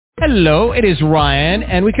Hello, it is Ryan,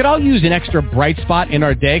 and we could all use an extra bright spot in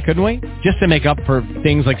our day, couldn't we? Just to make up for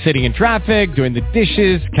things like sitting in traffic, doing the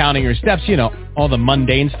dishes, counting your steps, you know, all the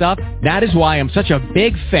mundane stuff. That is why I'm such a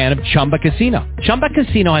big fan of Chumba Casino. Chumba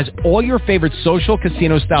Casino has all your favorite social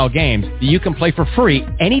casino-style games that you can play for free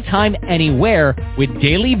anytime, anywhere with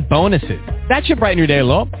daily bonuses. That should brighten your day a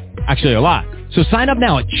little. Actually, a lot. So sign up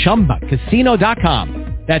now at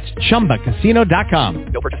ChumbaCasino.com. That's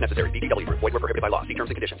ChumbaCasino.com. No purchase necessary. VGW Group. Void where prohibited by law. See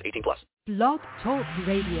terms and conditions. 18+. Blog Talk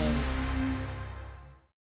Radio.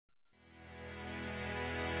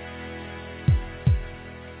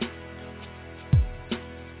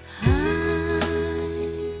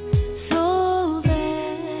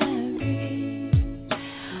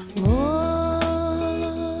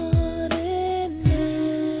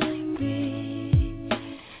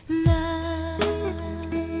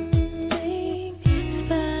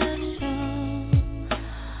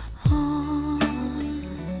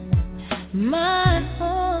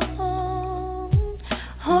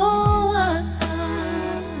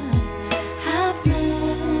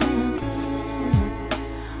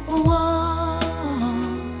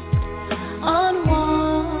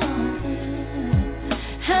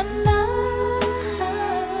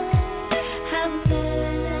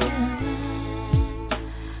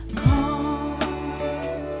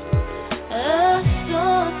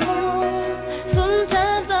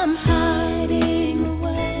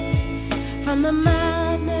 From the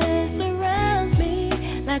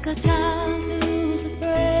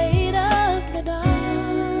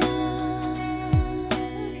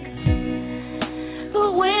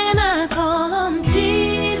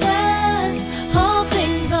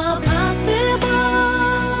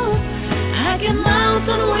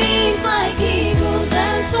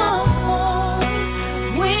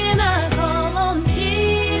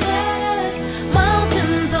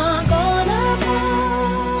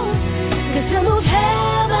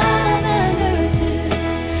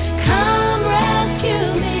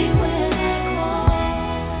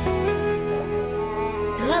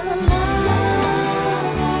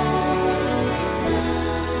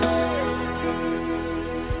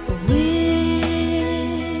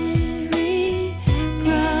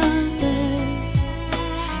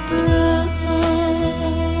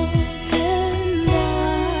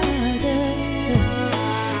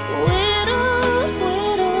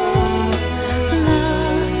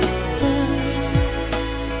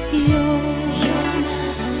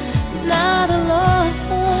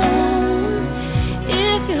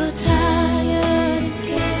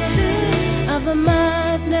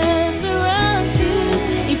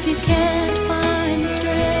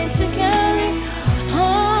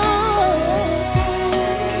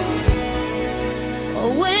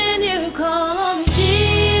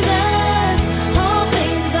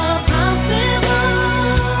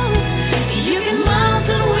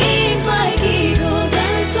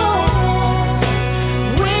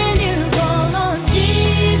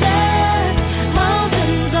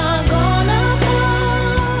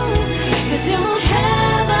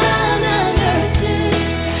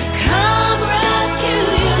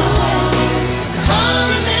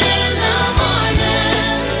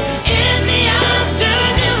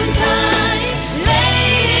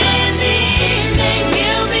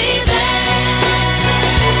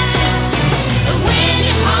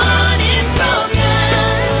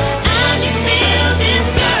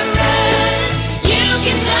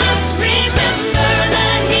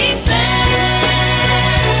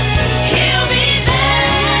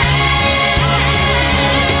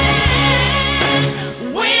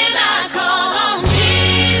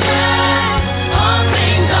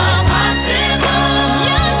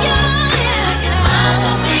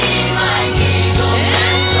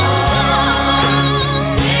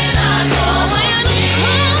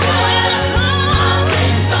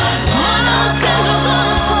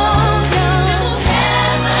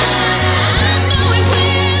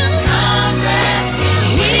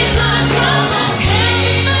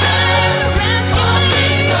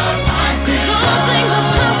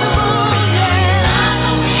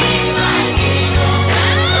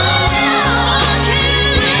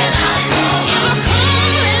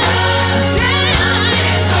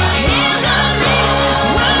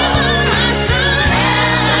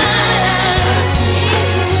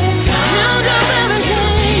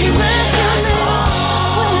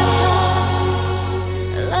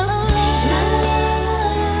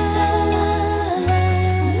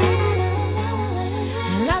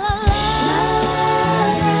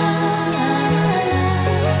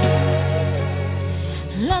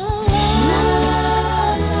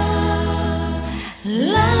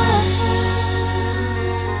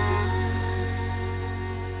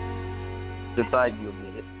decide you'll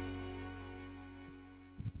get it.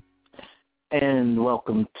 And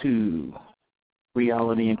welcome to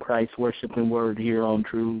Reality in Christ Worship and Word here on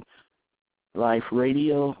True Life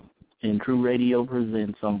Radio and True Radio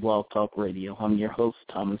Presents on Blog Talk Radio. I'm your host,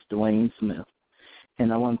 Thomas Dwayne Smith.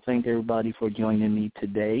 And I want to thank everybody for joining me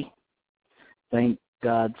today. Thank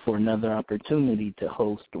God for another opportunity to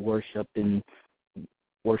host Worship and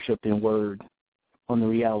Word on the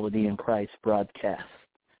Reality in Christ broadcast.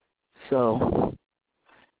 So,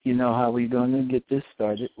 you know how we're going to get this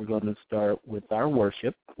started. We're going to start with our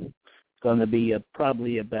worship. It's going to be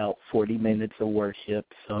probably about 40 minutes of worship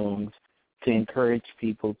songs to encourage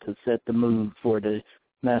people to set the mood for the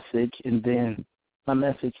message. And then my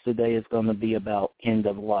message today is going to be about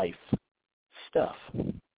end-of-life stuff.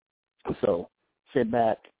 So sit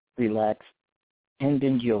back, relax, and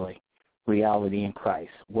enjoy Reality in Christ,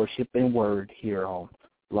 Worship and Word here on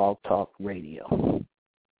Blog Talk Radio.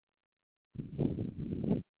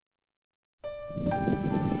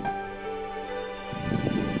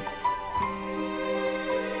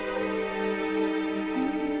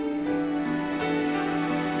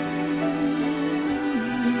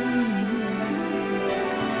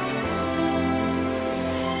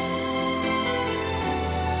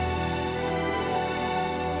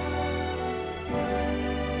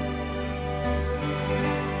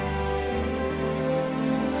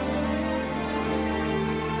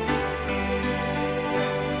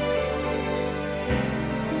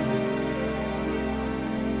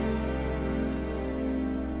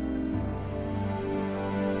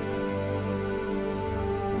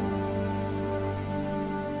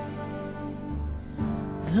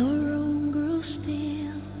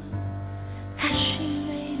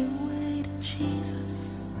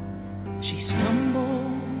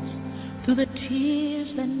 The tears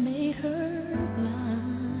that made her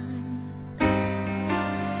blind.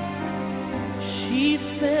 She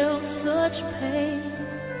felt such pain.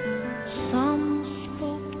 Some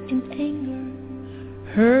spoke in anger,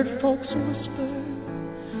 heard folks whisper,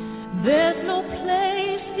 there's no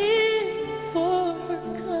place here for her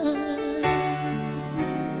kind.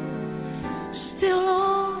 Still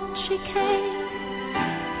on she came,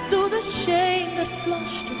 through the shame that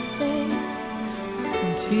flushed her face,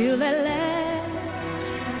 until at last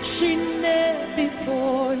she knelt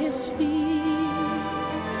before his feet.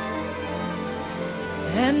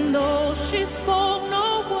 And though she spoke no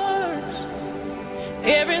words,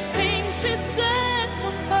 everything she said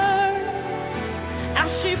was heard, as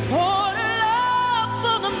she poured her love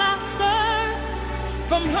for the Master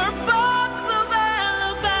from her box of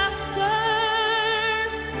alabaster.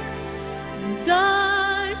 And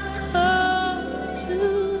I've come to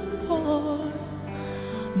pour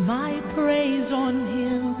my praise on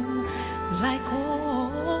him like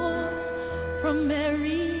oil from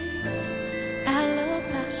Mary's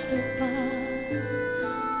alabaster box.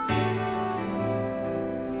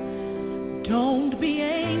 Don't be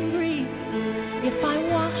angry if I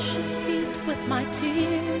wash his feet with my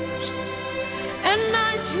tears and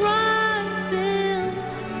I dry them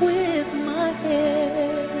with my hair.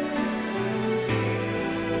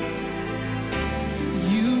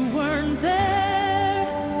 You weren't there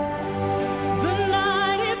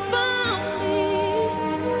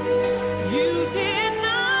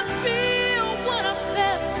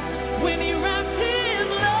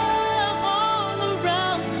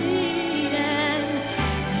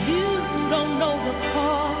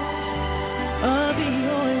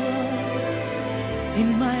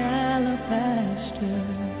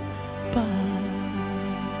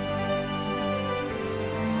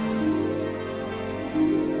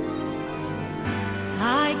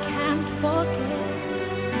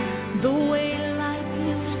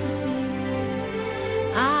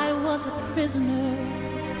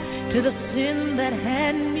to the sin that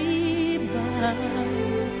had me bound.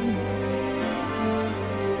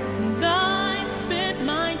 And I spent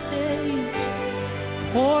my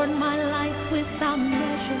days, poured my life without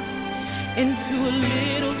measure into a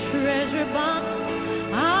little treasure box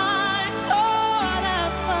I thought I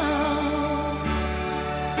found,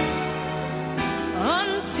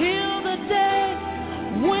 until the day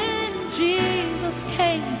when Jesus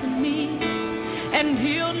came to me and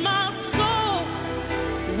healed my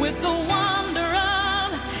with the wonder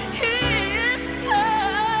of his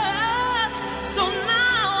touch. So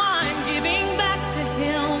now I'm giving back to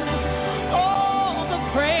him all the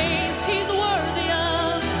praise he's worthy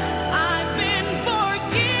of. I've been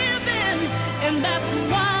forgiven, and that's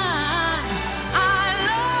why I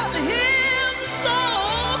love him so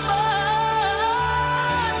much.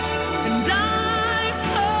 And I've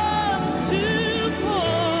come to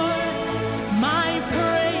pour my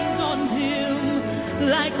praise on him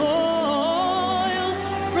like oil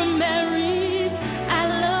from Mary's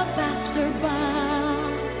alabaster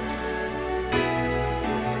box.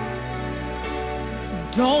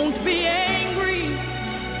 Don't be angry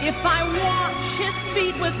if I wash his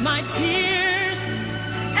feet with my tears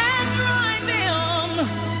and dry them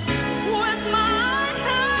with my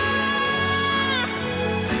hair.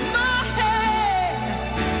 My hair.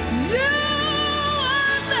 You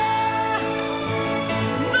are there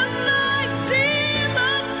the night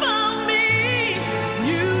Jesus found me.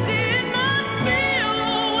 You did not feel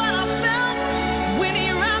what I felt when he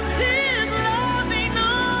wrapped his loving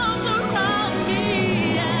arms around me.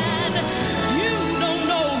 And you don't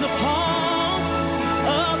know the cost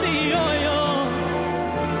of the oil.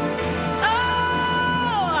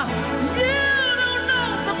 Oh, you don't know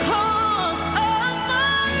the cost of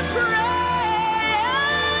my praise.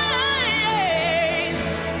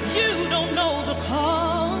 You don't know the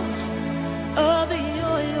cost of the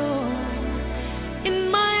oil in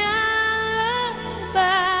my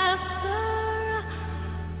alabaster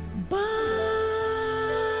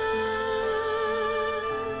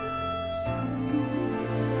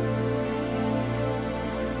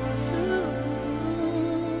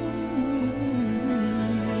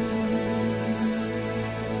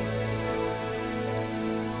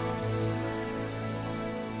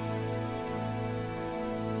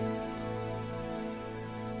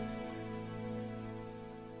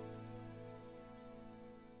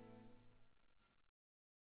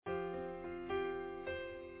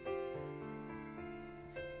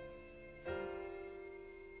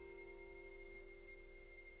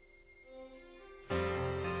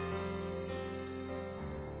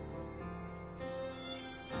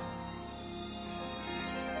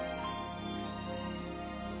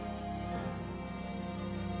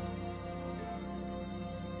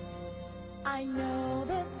I know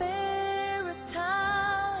that there are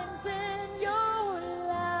times in your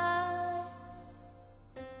life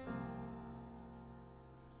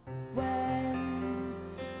when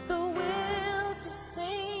the will just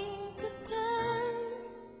seems to turn,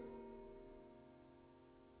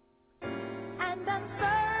 and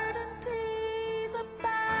uncertainties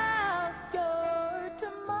about your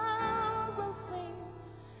tomorrow seem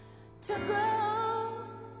to grow.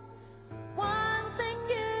 One thing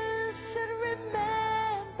you should remember.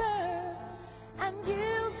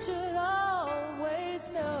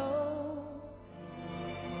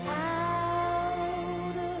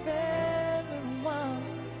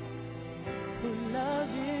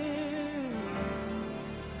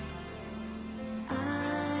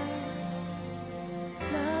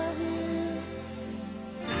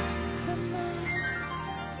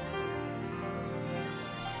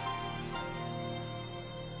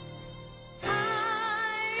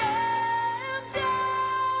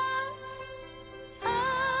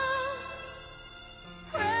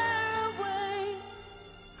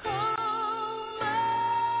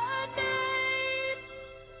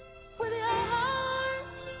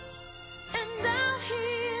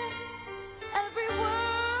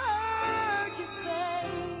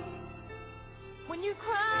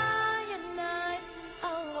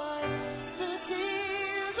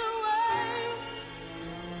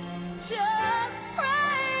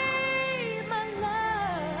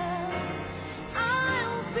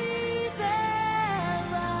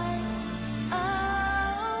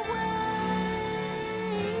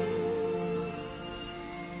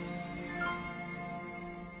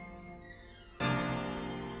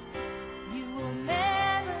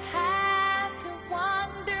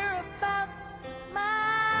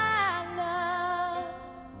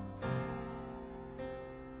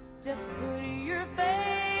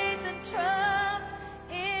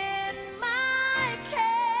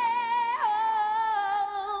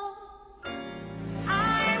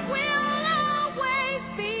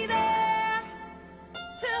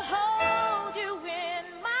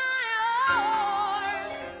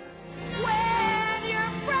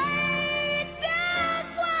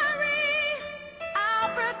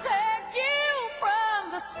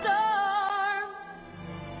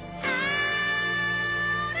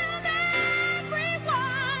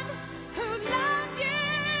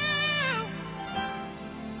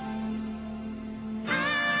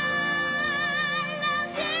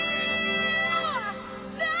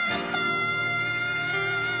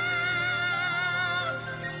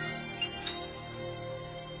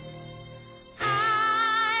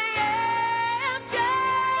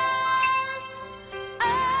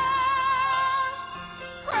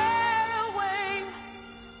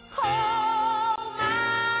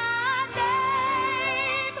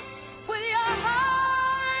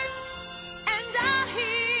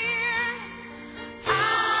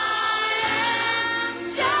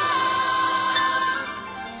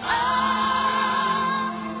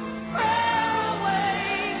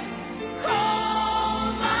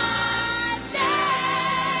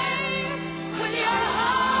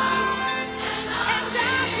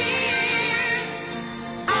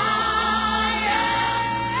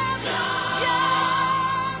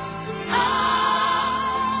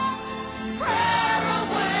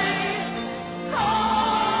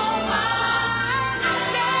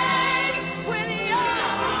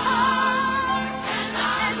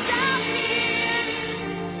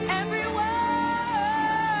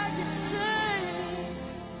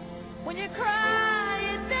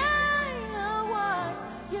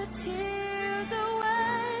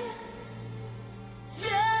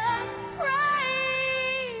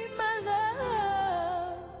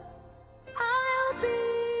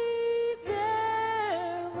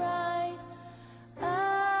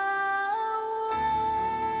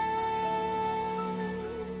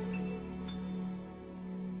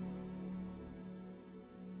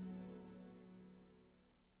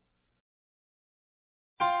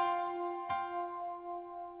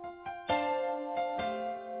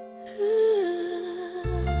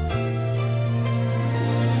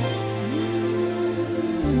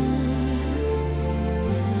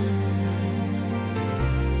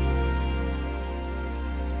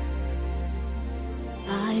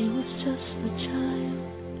 was just a child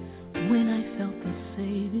when I felt the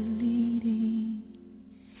Savior leading.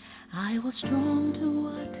 I was drawn to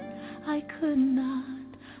what I could not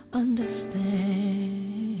understand.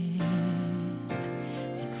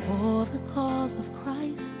 And for the cause of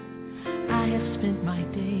Christ, I have spent my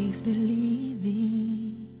days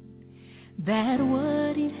believing that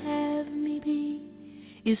what He'd have me be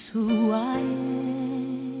is who I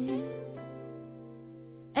am.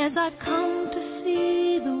 As I've come to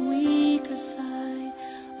see the weaker side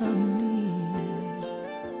of me,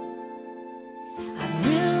 I've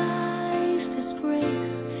realized His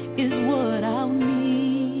grace is what I'll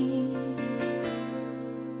need.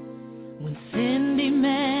 When sin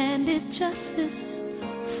demanded justice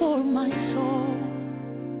for my soul,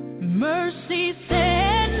 mercy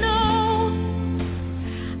said no.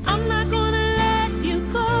 I'm not gonna let you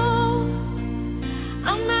go.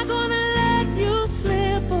 I'm not gonna let you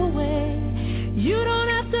slip away. You don't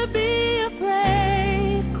have to be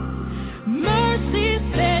afraid. Mercy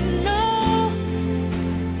said no.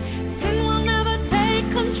 Sin will never take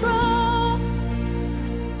control.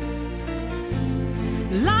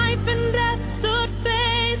 Life and death stood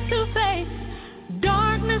face to face.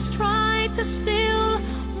 Darkness tried to steal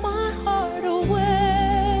my heart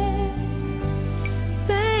away.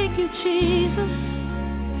 Thank you, Jesus.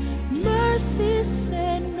 Mercy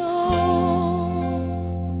said no.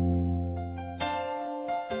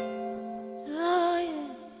 Oh, yeah.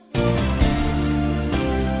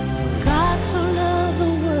 God so loved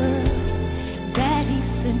the world that He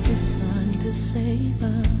sent His Son to save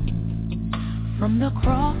us. From the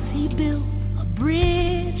cross He built a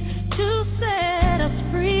bridge to set us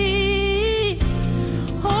free.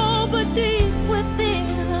 Oh, but deep within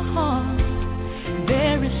the heart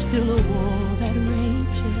there is still a war that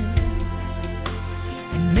rages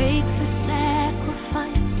and makes a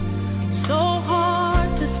sacrifice so hard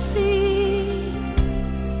to see.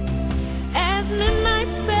 As midnight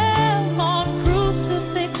fell on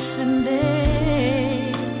crucifixion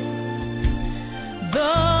day,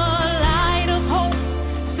 the light of hope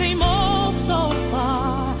seemed oh so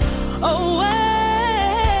far away.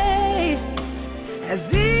 As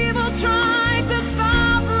evil tried to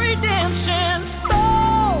stop redemption, so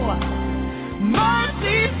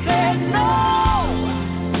mercy said no.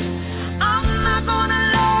 I'm not gonna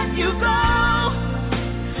let you go.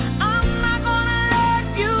 I'm not gonna let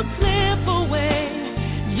you slip away.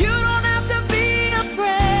 You don't have to be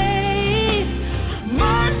afraid.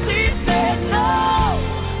 Mercy said no.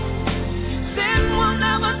 Sin will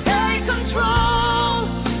never take control.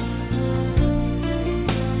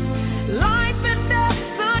 Life and death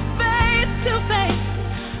stood face to face.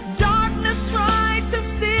 Darkness tried to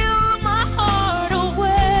steal my heart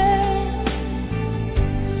away.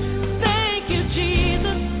 Thank you,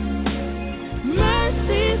 Jesus.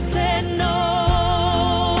 Mercy said no.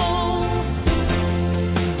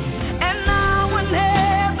 And now when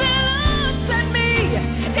heaven looks at me,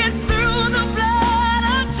 it's through the blood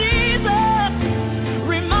of Jesus,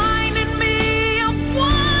 reminding me of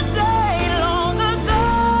one day long ago.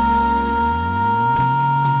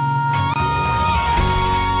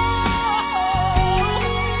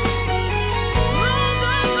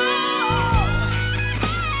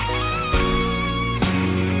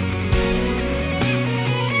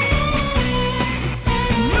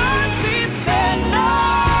 Mercy said no.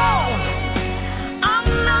 I'm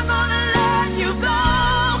not gonna let you go.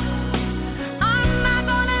 I'm not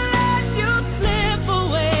gonna let you slip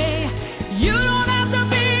away. You don't have to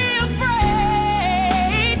be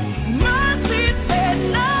afraid. Mercy said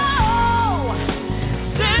no.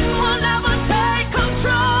 Sin will never take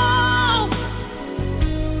control.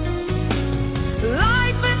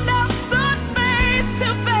 Life and death stood face to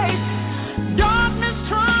face. Darkness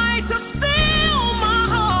tried to steal my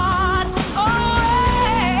heart away.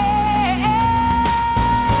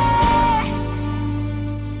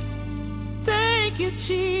 Thank you,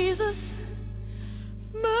 Jesus.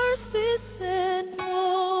 Mercy said no.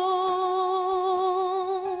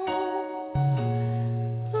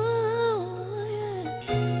 Oh, yeah.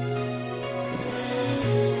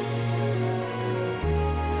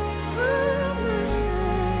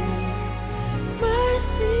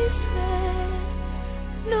 Mercy said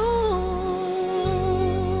no.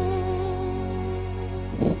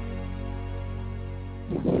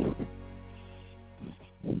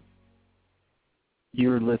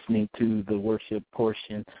 You're listening to the worship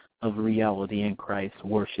portion of Reality in Christ,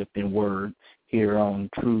 Worship and Word, here on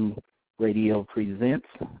True Radio Presents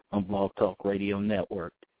on Blog Talk Radio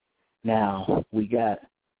Network. Now, we got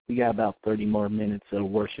about 30 more minutes of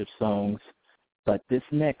worship songs, but this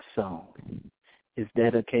next song is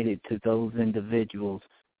dedicated to those individuals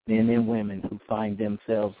men and women who find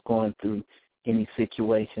themselves going through any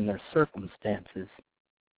situation or circumstances,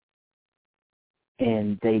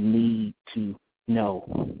 and they need to know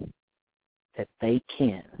that they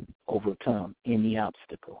can overcome any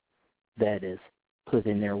obstacle that is put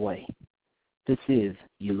in their way. This is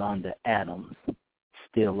Yolanda Adams,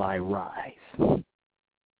 Still I Rise.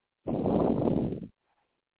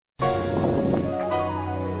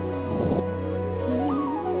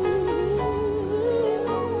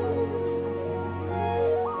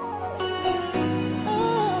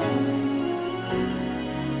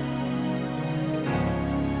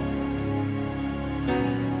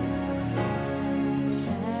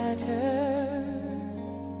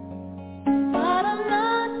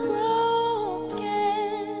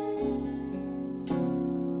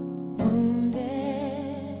 Wounded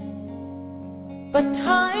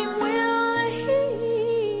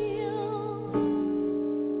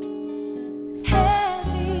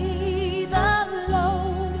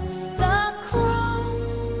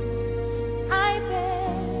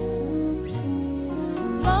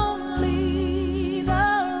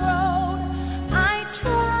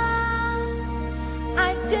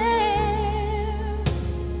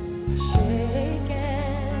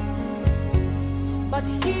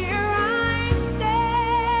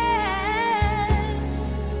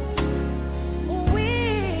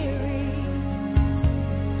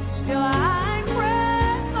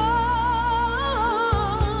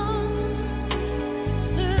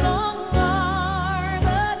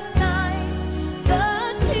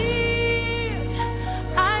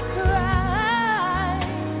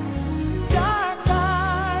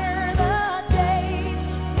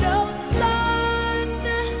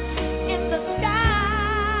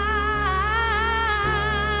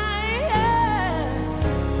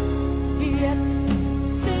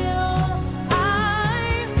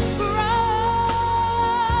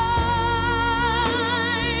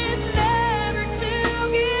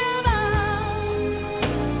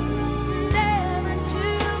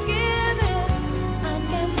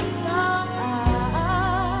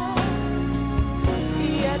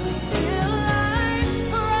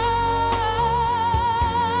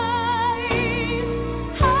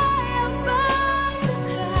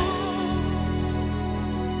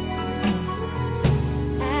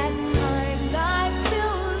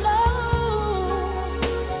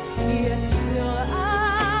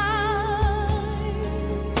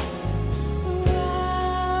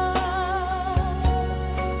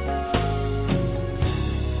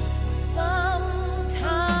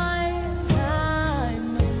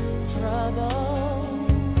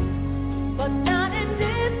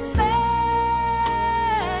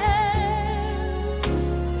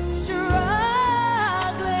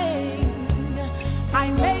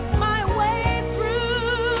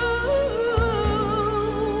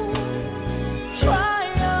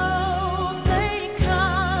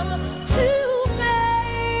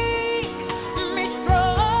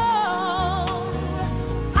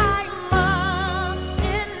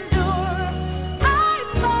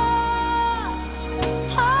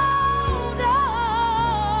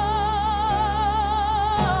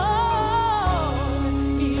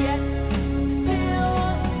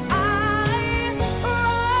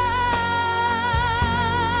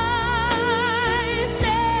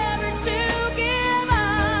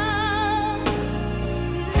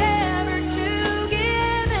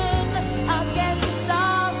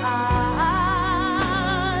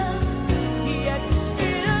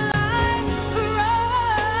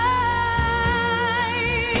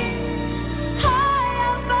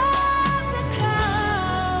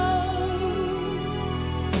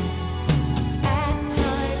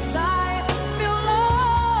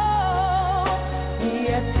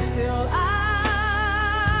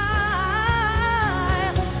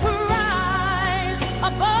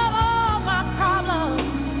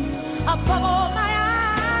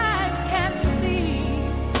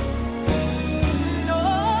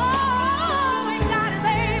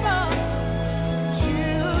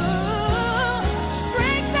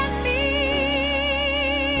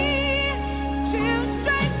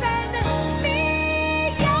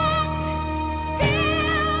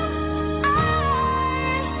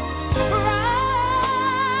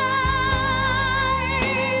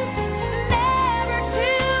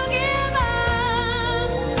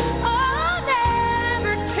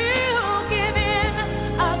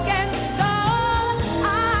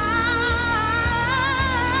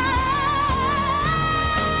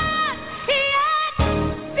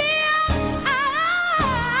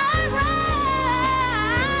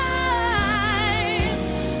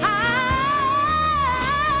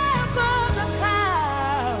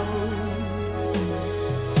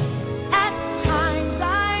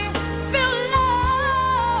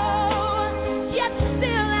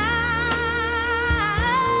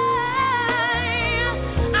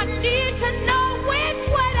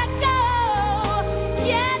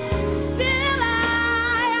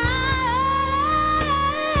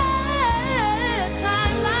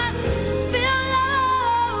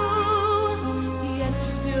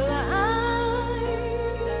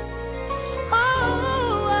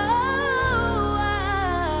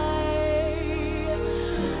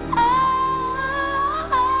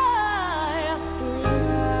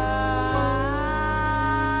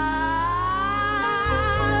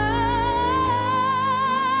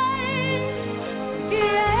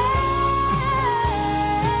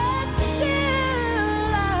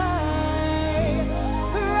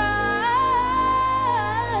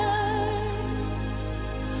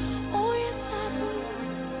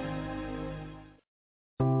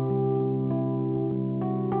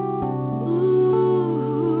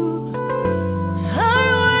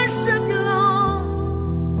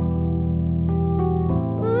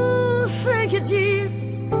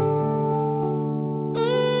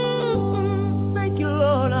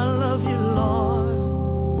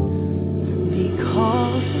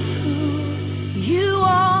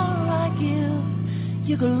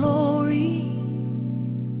you glory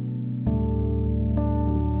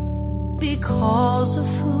because of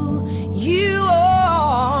who you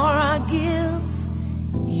are. I give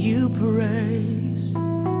you praise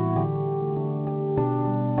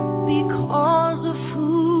because of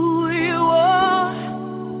who you are.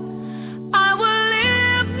 I will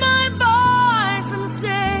lift my voice and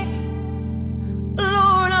say,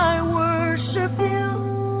 Lord, I worship you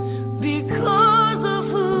because of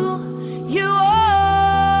who you are.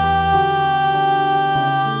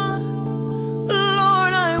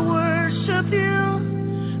 Lord, I worship you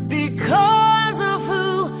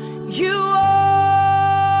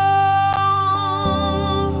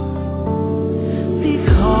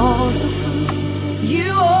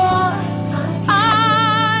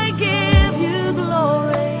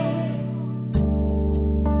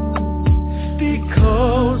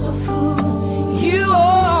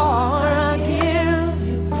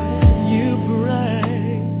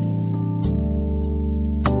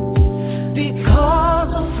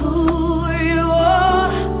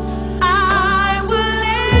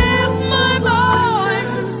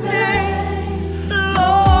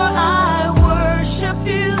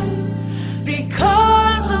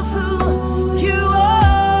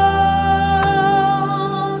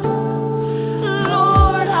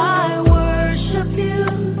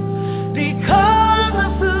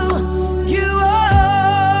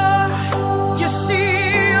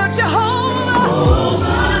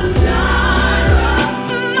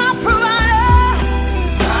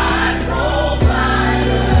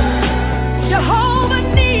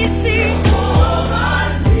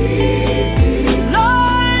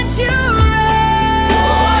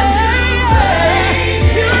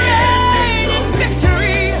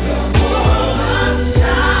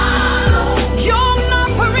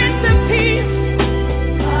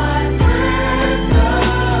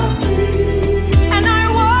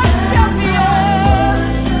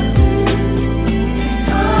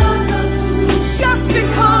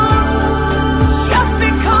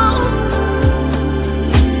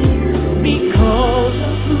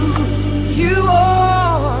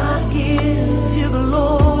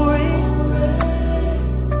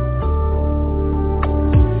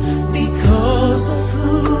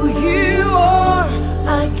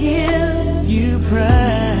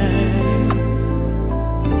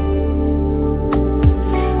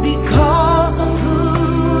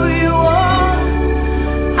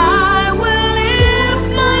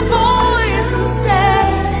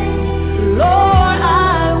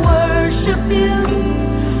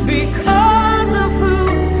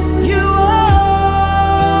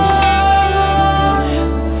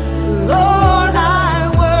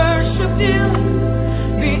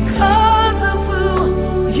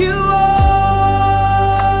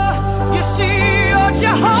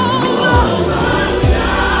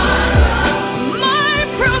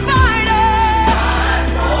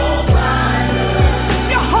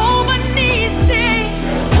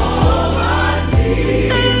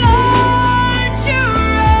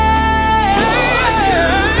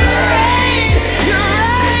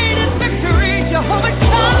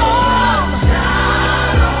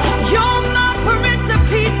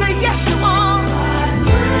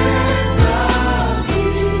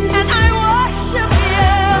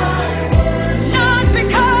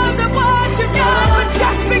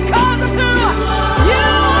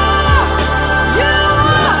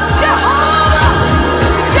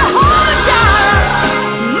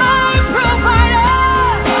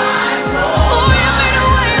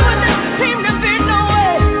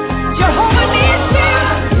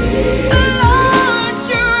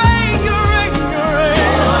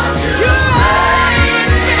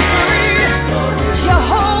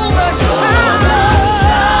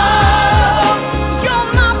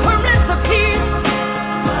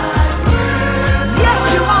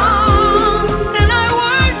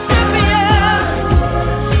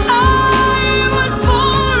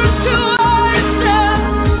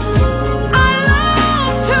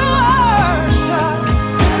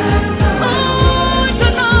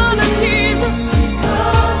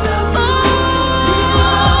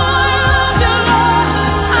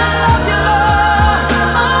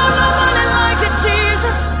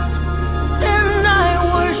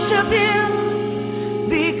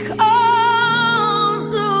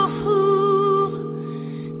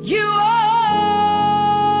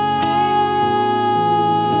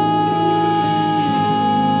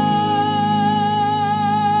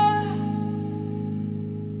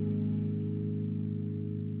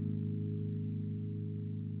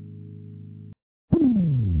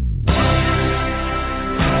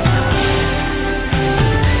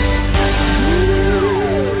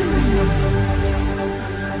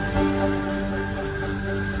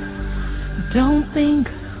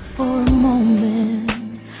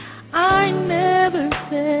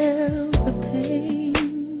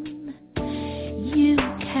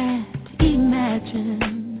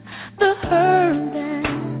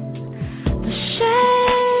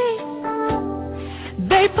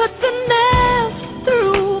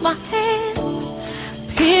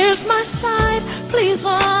Here's my side, please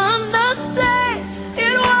understand.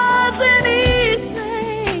 It wasn't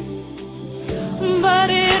easy, but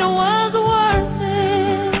it was worth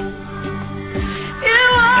it. It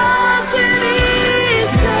wasn't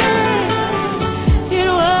easy. It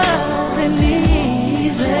wasn't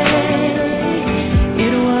easy.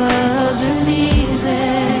 It wasn't easy,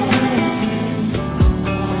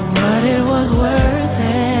 but it was worth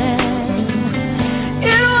it.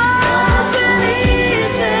 It wasn't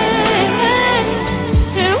easy.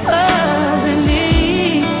 It wasn't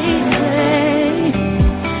easy.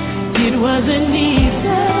 It wasn't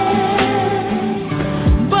easy,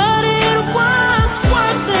 but it was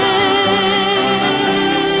worth it.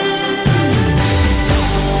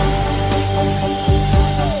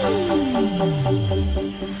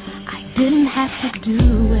 I didn't have to do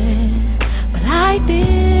it, but I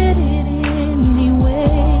did it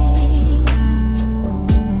anyway.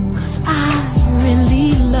 'Cause I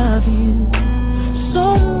really love you so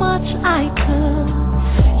much I took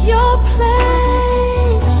your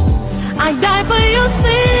place. I died for your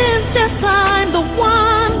sins, just I'm the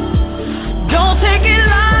one. Don't take it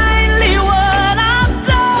lightly what I've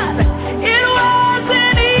done. It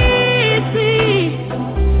wasn't easy,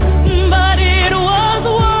 but it was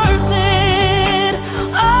worth it.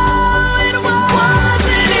 Oh, it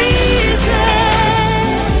wasn't easy.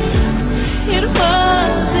 It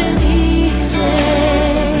wasn't easy.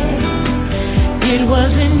 It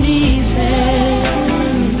wasn't easy,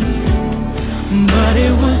 but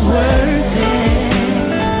it was worth it.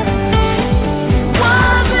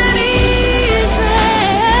 Wasn't easy.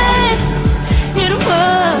 It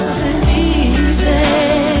wasn't easy.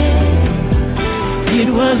 It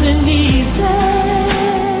wasn't easy,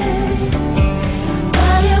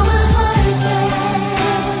 but it was worth it.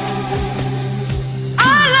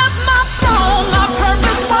 I left my throne, my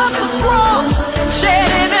purpose was the cross. Shed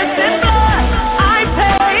innocent blood, I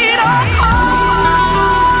paid a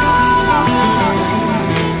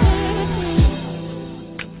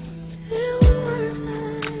It was worth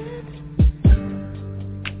it.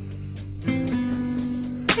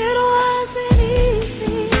 It wasn't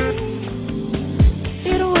easy.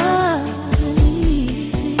 It wasn't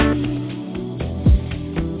easy.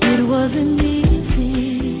 It wasn't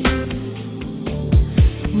easy,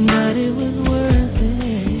 but it was worth it.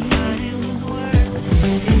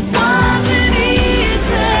 It wasn't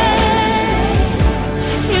easy.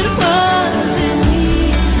 It wasn't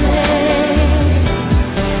easy.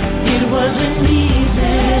 It wasn't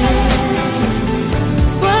easy,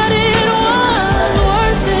 but it was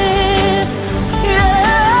worth it.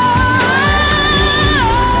 Yeah.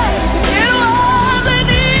 It wasn't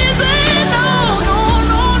easy. No, no,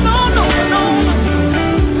 no, no, no, no.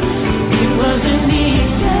 It wasn't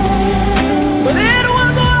easy, but it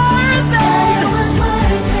was worth it.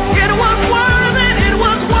 It was worth it. It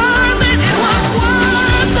was worth it. It was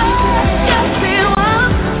worth it. Yes, it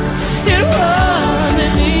was. It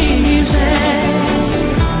wasn't easy.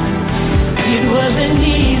 It wasn't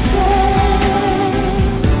easy,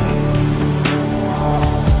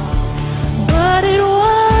 but it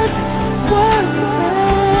was worth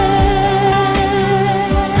it.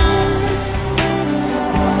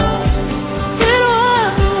 It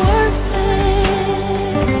was worth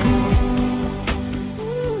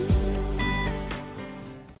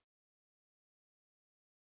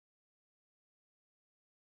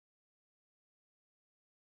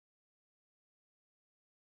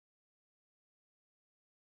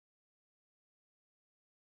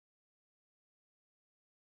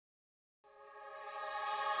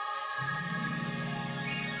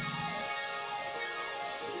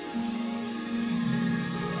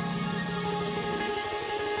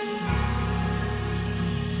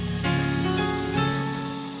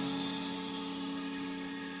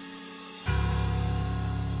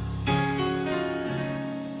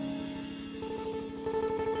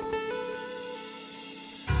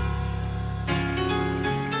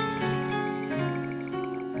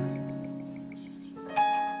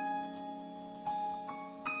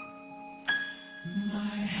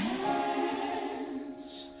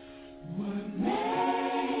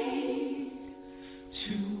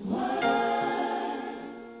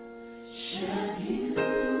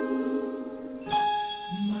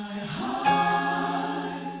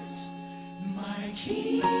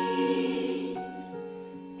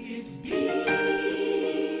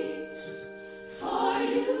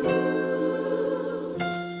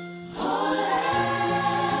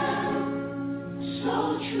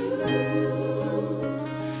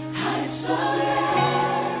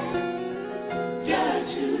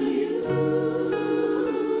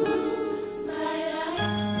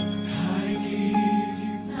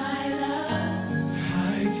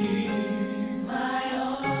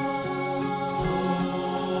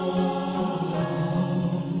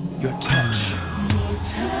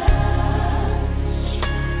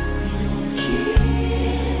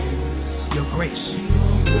grace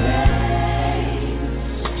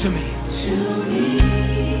to me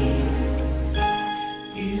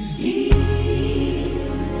is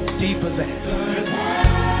deeper than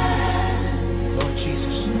Lord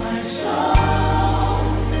Jesus.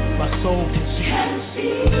 My soul can see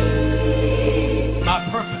my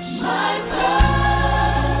purpose.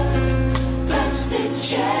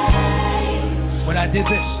 When I did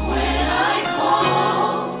this,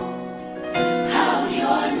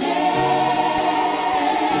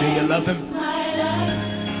 do you love him?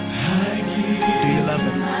 Do you love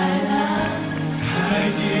him?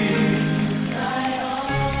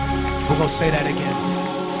 We're going to say that again.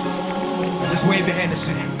 Just wave your hand and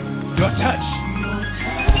say, your touch.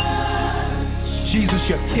 Jesus,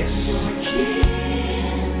 your kiss.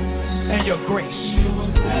 And your grace.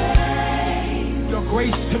 Your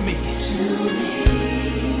grace to me.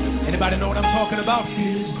 Anybody know what I'm talking about?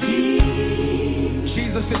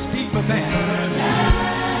 Jesus is deeper than.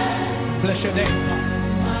 Bless your name.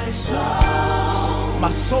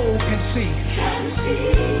 My soul can see.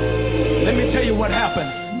 Let me tell you what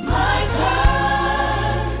happened.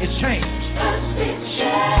 It changed.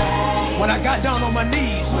 When I got down on my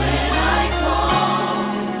knees.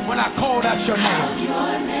 When I called out your name.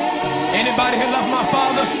 Anybody here love my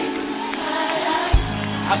Father?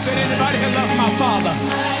 I said, anybody here love my Father?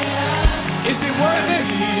 Is he worthy?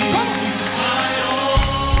 Come on.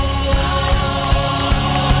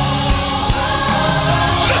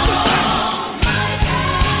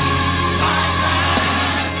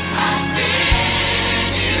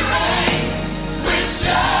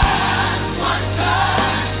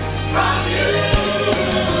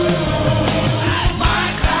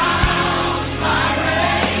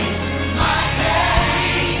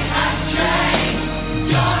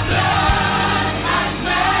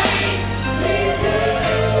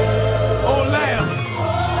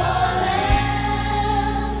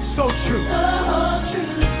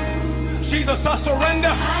 I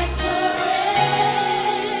surrender.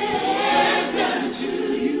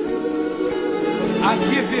 I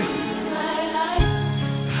give you.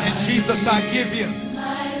 And Jesus, I give you.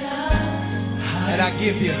 And I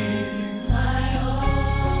give you.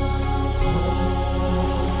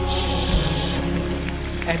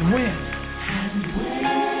 And when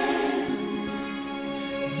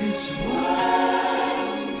this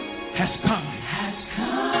world has come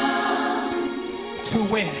to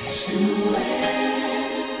win.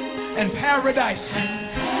 And paradise.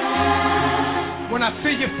 When I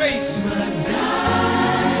see your face.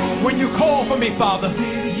 When you call for me, Father.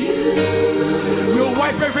 You'll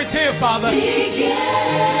wipe every tear, Father.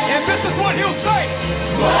 And this is what he'll say.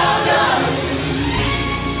 Well done.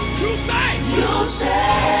 You'll say.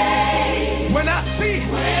 When I see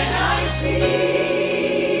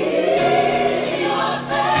your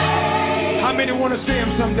face. How many want to see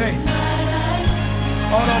him someday?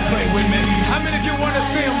 Oh, don't play with me. How many of you want to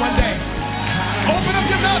see him one day? Open up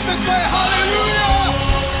your mouth and say hallelujah.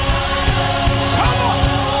 Come on.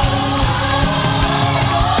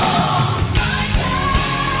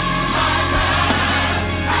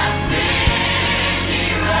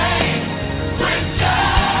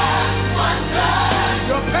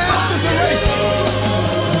 Your past is erased.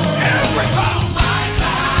 Every time.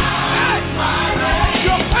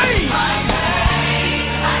 Your pain.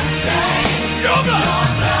 Your blood.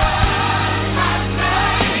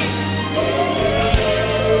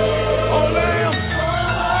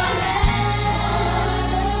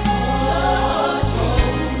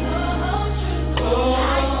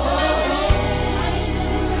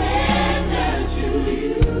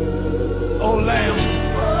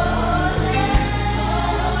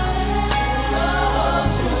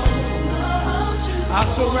 I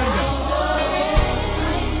surrender.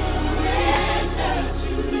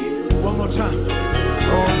 One more time.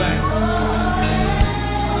 Oh, Lamb.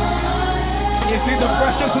 Is he the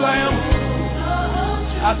precious Lamb?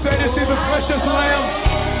 I said, is he the precious Lamb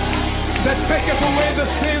that taketh away the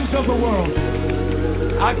sins of the world?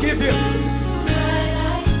 I give you.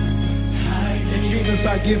 In Jesus,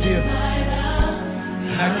 I give you.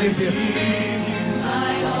 I give you.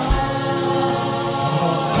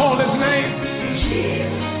 Call his name.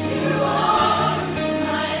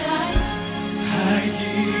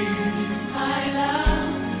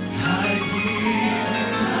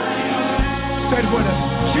 Said with us,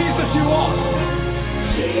 Jesus, you are.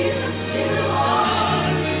 Jesus, you are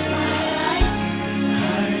my life.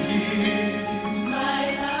 I give my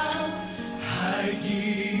love. I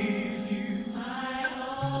give you my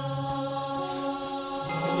all.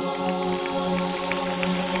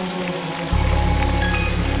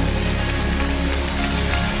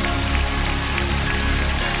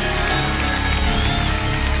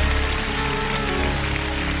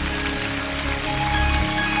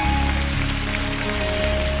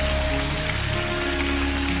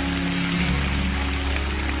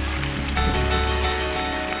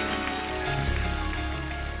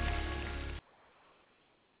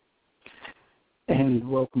 And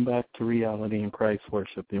welcome back to Reality in Christ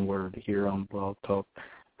Worship and Word here on Blog Talk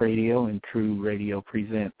Radio and True Radio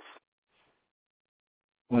Presents.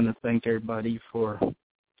 I want to thank everybody for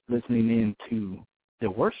listening in to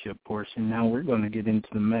the worship portion. Now we're going to get into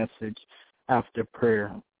the message after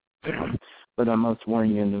prayer. But I must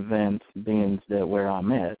warn you in advance, being that where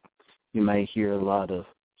I'm at, you may hear a lot of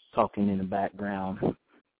talking in the background.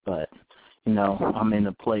 But, I'm in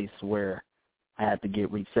a place where I have to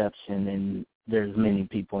get reception and there's many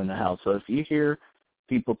people in the house. So if you hear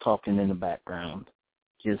people talking in the background,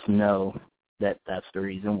 just know that that's the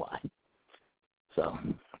reason why. So,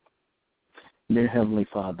 dear Heavenly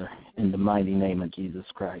Father, in the mighty name of Jesus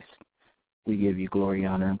Christ, we give you glory,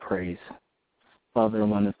 honor, and praise. Father, I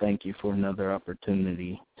want to thank you for another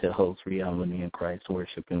opportunity to host Reality in Christ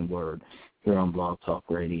Worship and Word here on Blog Talk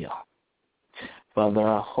Radio. Father,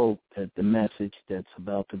 I hope that the message that's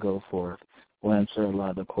about to go forth will answer a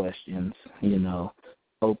lot of questions,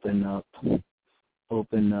 open up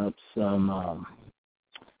some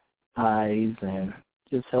eyes and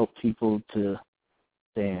just help people to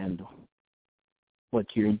understand what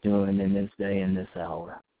you're doing in this day and this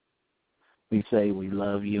hour. We say we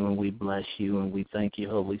love you and we bless you and we thank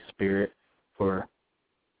you, Holy Spirit, for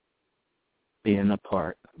being a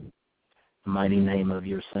part. In the mighty name of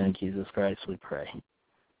your Son, Jesus Christ, we pray.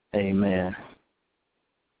 Amen.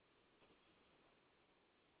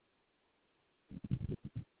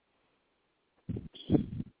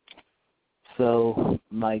 So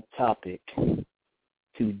my topic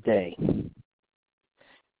today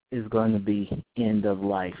is going to be end of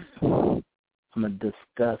life. I'm going to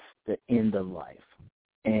discuss the end of life.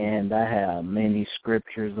 And I have many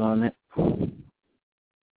scriptures on it.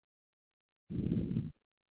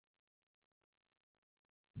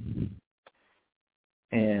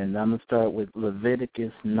 And I'm going to start with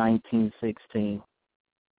Leviticus 19:16.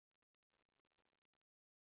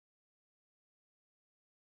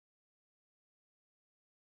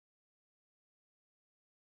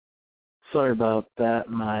 Sorry about that.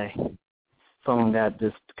 My phone got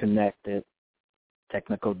disconnected.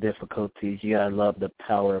 Technical difficulties. You gotta love the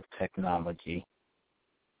power of technology.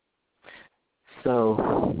 So,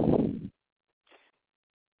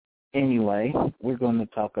 anyway, we're going to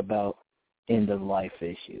talk about end-of-life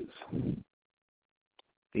issues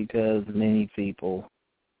because many people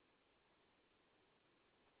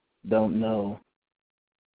don't know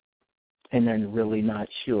and they're really not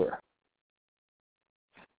sure.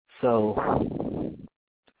 So,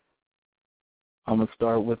 I'm going to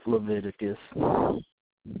start with Leviticus.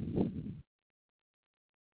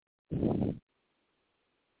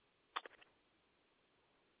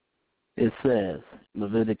 It says,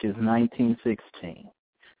 Leviticus 19:16,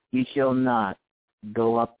 you shall not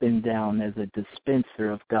go up and down as a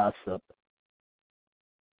dispenser of gossip.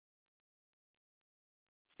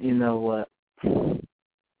 You know what?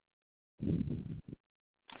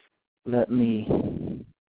 Let me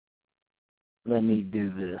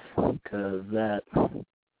do this, because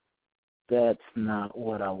that's not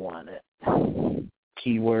what I wanted.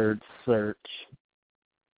 Keyword search.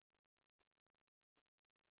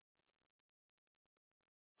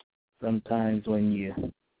 Sometimes when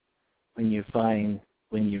you find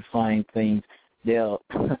things,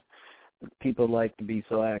 people like to be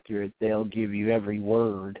so accurate, they'll give you every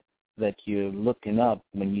word that you're looking up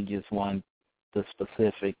when you just want the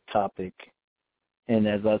specific topic. And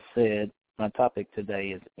as I said, my topic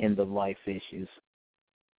today is end-of-life issues.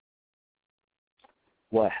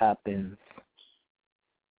 What happens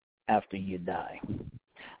after you die?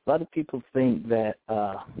 A lot of people think that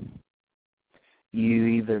you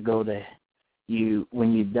either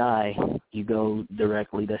when you die, you go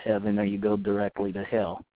directly to heaven or you go directly to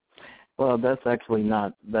hell. Well, that's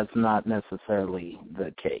not necessarily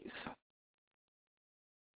the case.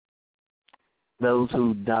 Those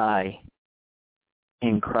who die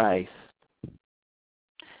in Christ,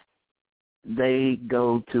 they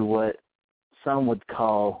go to what some would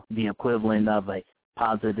call the equivalent of a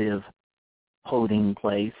positive holding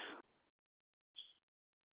place.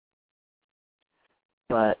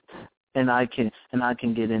 And I can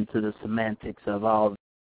get into the semantics of all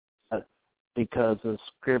because of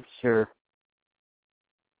Scripture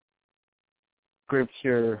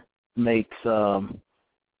makes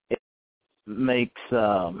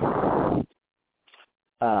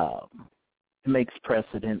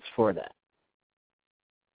precedence for that.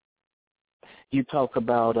 You talk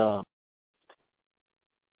about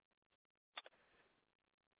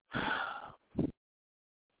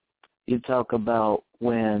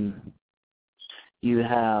when you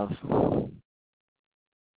have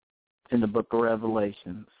in the book of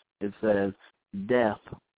Revelations, it says death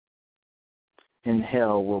and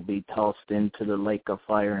hell will be tossed into the lake of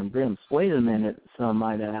fire and brimstone. Wait a minute, some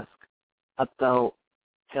might ask. I thought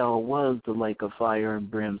hell was the lake of fire and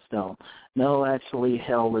brimstone. No, actually,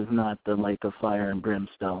 hell is not the lake of fire and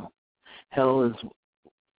brimstone. Hell is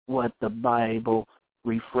what the Bible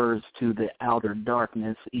refers to the outer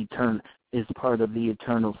darkness, is part of the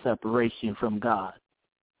eternal separation from God.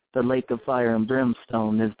 The lake of fire and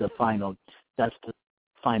brimstone is that's the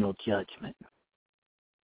final judgment.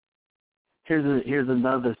 Here's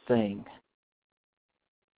another thing.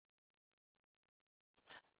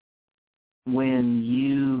 When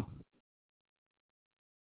you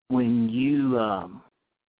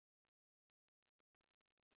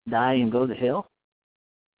die and go to hell,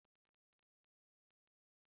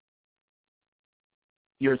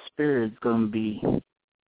 your spirit's going to be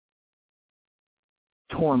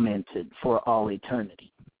tormented for all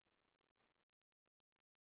eternity.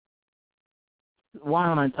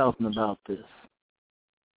 Why am I talking about this?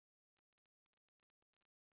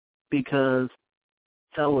 Because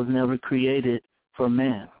hell was never created for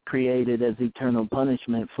man, created as eternal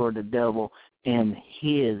punishment for the devil and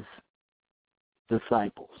his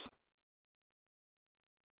disciples.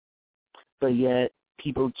 But yet,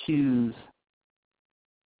 people choose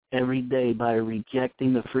every day by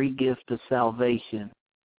rejecting the free gift of salvation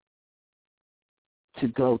to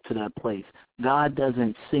go to that place. God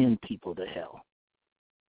doesn't send people to hell.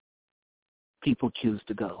 People choose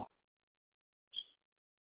to go.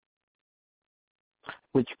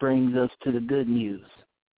 Which brings us to the good news.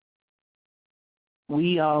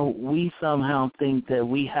 We somehow think that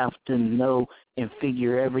we have to know and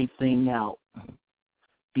figure everything out,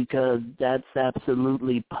 because that's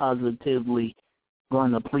absolutely positively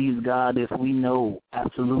going to please God if we know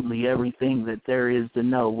absolutely everything that there is to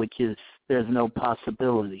know, which is there's no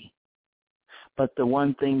possibility. But the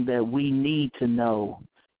one thing that we need to know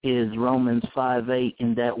is Romans 5:8,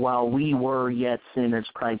 in that while we were yet sinners,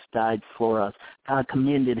 Christ died for us. God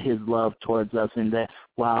commended his love towards us in that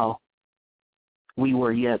while we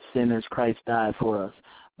were yet sinners, Christ died for us.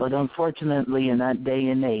 But unfortunately, in this day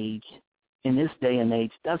and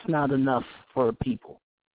age, that's not enough for people.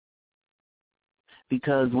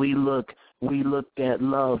 Because we look at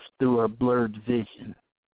love through a blurred vision.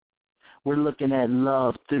 We're looking at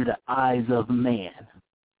love through the eyes of man.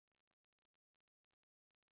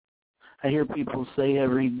 I hear people say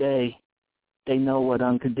every day they know what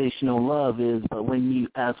unconditional love is, but when you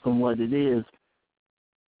ask them what it is,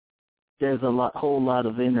 there's whole lot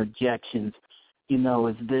of interjections.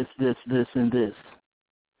 It's this, and this.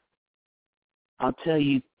 I'll tell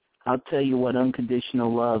you what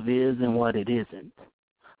unconditional love is and what it isn't.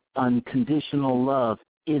 Unconditional love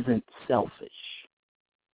isn't selfish.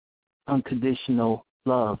 Unconditional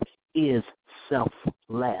love is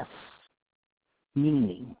selfless.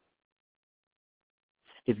 Meaning,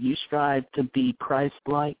 if you strive to be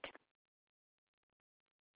Christ-like,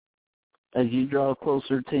 as you draw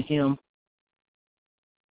closer to him,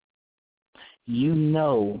 you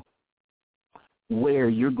know where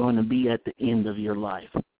you're going to be at the end of your life.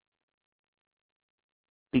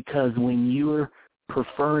 Because when you're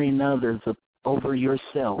preferring others over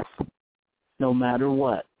yourself, no matter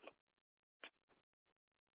what,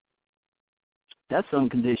 that's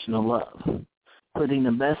unconditional love. Putting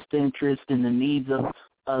the best interest in the needs of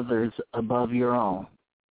others above your own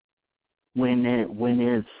when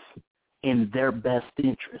it's in their best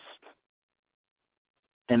interest.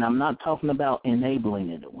 And I'm not talking about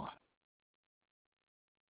enabling anyone.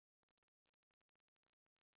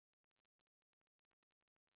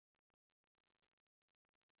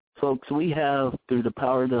 Folks, we have, through the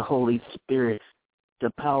power of the Holy Spirit,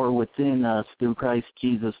 the power within us through Christ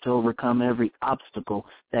Jesus to overcome every obstacle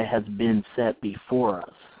that has been set before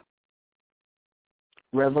us.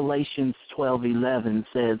 Revelations 12:11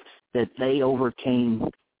 says that they overcame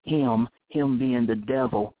him being the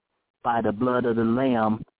devil, by the blood of the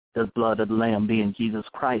Lamb being Jesus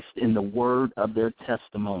Christ, in the word of their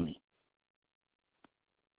testimony.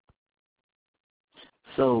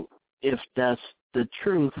 So if that's the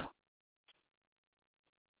truth,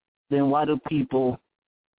 then why do people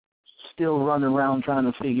still run around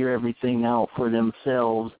trying to figure everything out for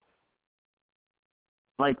themselves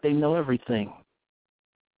like they know everything?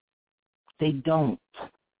 They don't.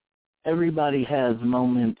 Everybody has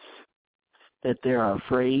moments that they're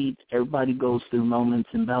afraid. Everybody goes through moments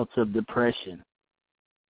and bouts of depression.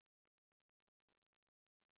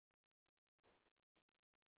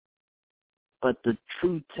 But the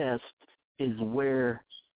true test is where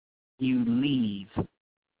you leave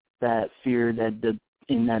that fear,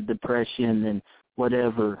 in that depression and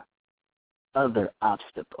whatever other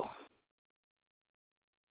obstacle.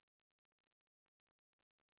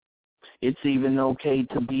 It's even okay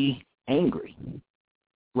to be angry.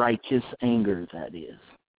 Righteous anger, that is.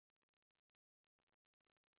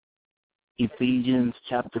 Ephesians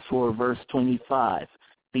chapter 4, verse 25.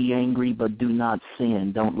 Be angry, but do not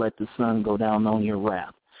sin. Don't let the sun go down on your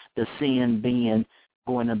wrath. The sin being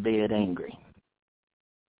going to bed angry.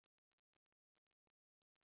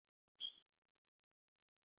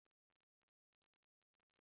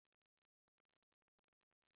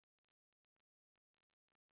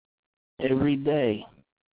 Every day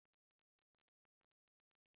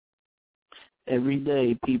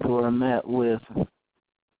people are met with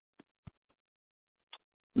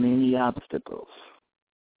many obstacles.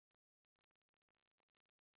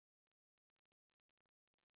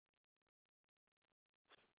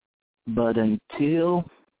 But until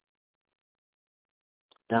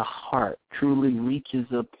the heart truly reaches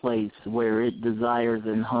a place where it desires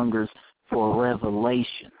and hungers for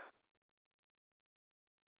revelation,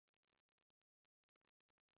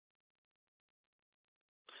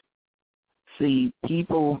 see,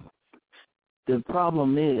 the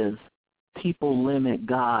problem is people limit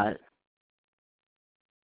God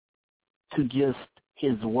to just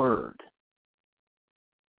his word.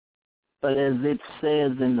 But as it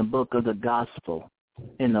says in the book of the gospel,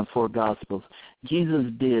 in the four gospels, Jesus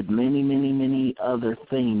did many, many, many other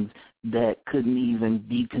things that couldn't even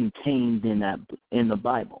be contained in the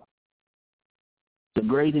Bible. The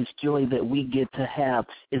greatest joy that we get to have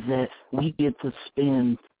is that we get to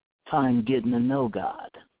spend time getting to know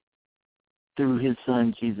God through his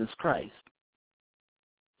son, Jesus Christ.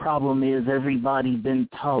 Problem is, everybody's been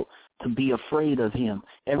taught to be afraid of him.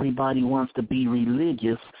 Everybody wants to be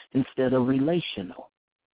religious instead of relational.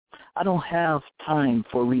 I don't have time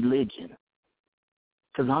for religion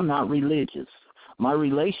because I'm not religious. My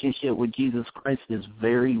relationship with Jesus Christ is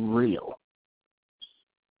very real.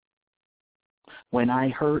 When I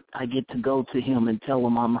hurt, I get to go to him and tell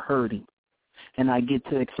him I'm hurting. And I get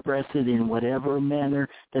to express it in whatever manner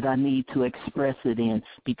that I need to express it in,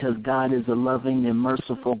 because God is a loving and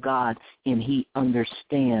merciful God, and he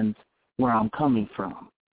understands where I'm coming from.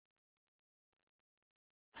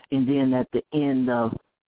 And then at the end of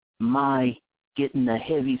my getting the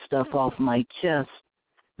heavy stuff off my chest,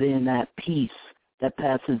 then that peace that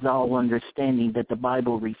passes all understanding that the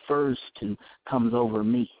Bible refers to comes over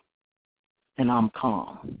me. And I'm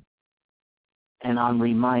calm. And I'm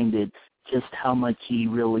reminded just how much he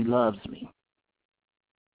really loves me.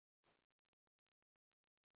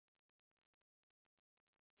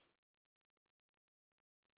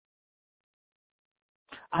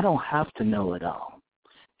 I don't have to know it all.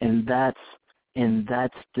 And that's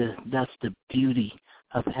the beauty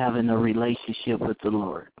of having a relationship with the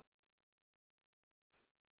Lord.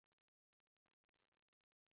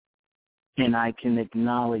 And I can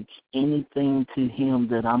acknowledge anything to him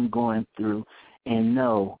that I'm going through and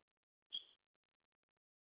know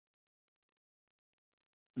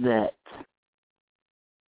that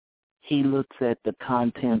he looks at the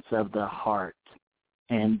contents of the heart,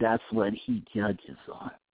 and that's what he judges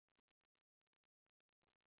on.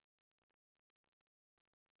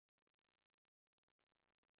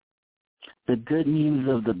 The good news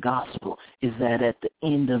of the gospel is that at the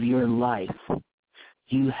end of your life,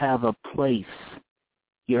 you have a place.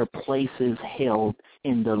 Your place is held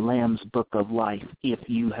in the Lamb's Book of Life if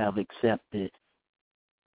you have accepted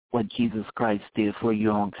what Jesus Christ did for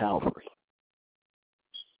you on Calvary.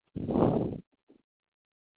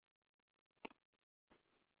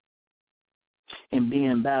 And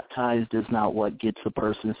being baptized is not what gets a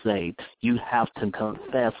person saved. You have to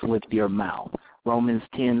confess with your mouth. Romans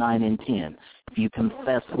 10:9 and 10. If you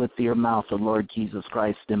confess with your mouth the Lord Jesus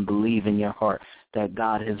Christ and believe in your heart that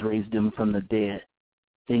God has raised him from the dead,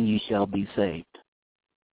 then you shall be saved.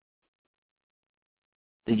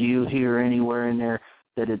 Did you hear anywhere in there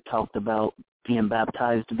that it talked about being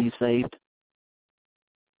baptized to be saved?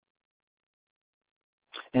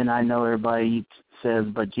 And I know everybody says,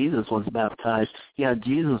 but Jesus was baptized. Yeah,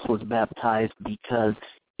 Jesus was baptized because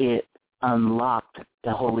it unlocked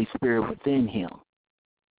the Holy Spirit within him.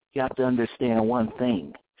 You have to understand one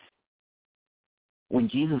thing. When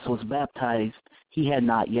Jesus was baptized, he had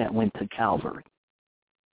not yet went to Calvary.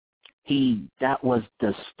 That was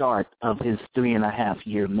the start of his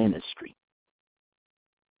 3.5-year ministry.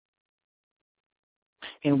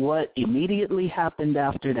 And what immediately happened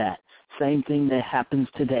after that, same thing that happens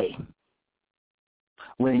today.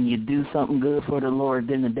 When you do something good for the Lord,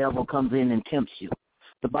 then the devil comes in and tempts you.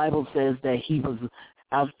 The Bible says that he was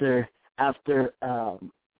after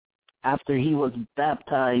he was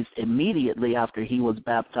baptized, immediately after he was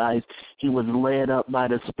baptized, he was led up by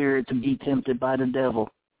the Spirit to be tempted by the devil.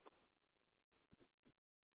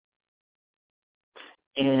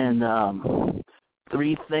 And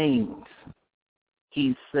 3 things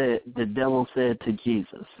the devil said to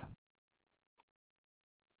Jesus.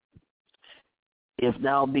 If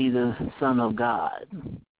thou be the Son of God,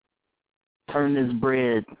 turn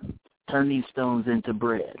these stones into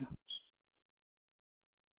bread.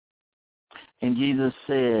 And Jesus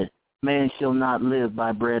said, man shall not live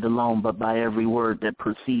by bread alone, but by every word that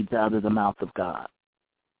proceeds out of the mouth of God.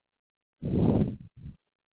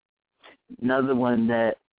 Another one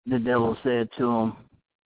that the devil said to him,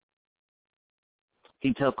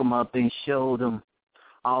 he took him up and showed him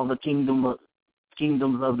all the kingdoms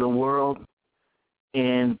of the world,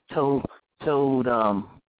 and told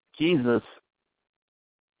Jesus,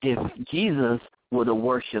 if Jesus would have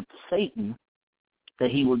worshipped Satan, that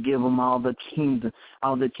he would give him all the kingdoms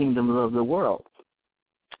of the world.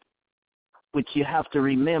 Which you have to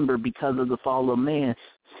remember, because of the fall of man,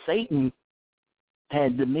 Satan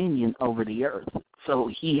had dominion over the earth. So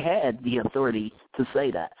he had the authority to say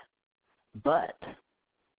that. But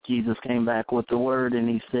Jesus came back with the word, and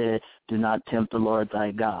he said, do not tempt the Lord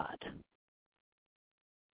thy God.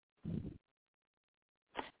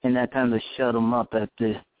 And that kind of shut him up at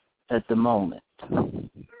the moment.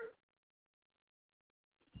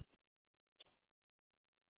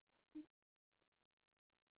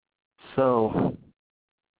 So,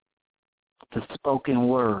 the spoken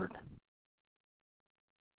word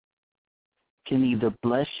can either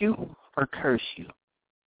bless you or curse you.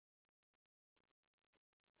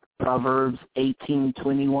 Proverbs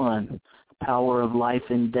 18:21, power of life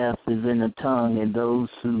and death is in the tongue, and those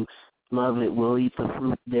who love it will eat the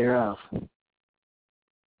fruit thereof.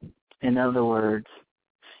 In other words,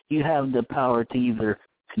 you have the power to either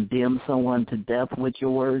condemn someone to death with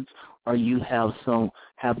your words, or you have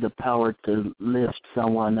the power to lift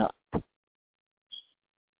someone up.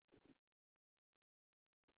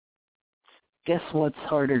 Guess what's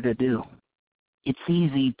harder to do? It's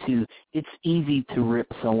easy to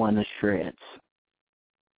rip someone to shreds.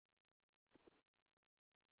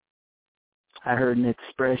 I heard an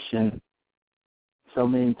expression so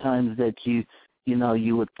many times that you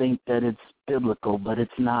would think that it's biblical, but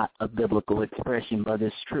it's not a biblical expression, but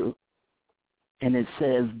it's true. And it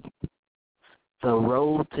says, the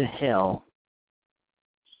road to hell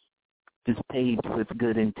is paved with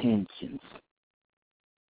good intentions.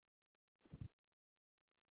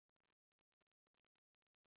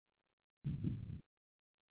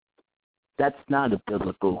 That's not a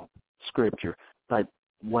biblical scripture, but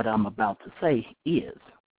what I'm about to say is.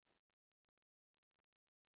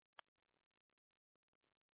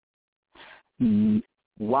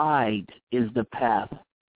 Wide is the path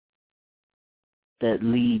that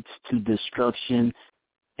leads to destruction,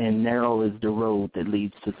 and narrow is the road that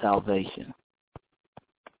leads to salvation.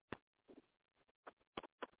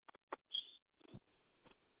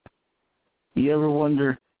 You ever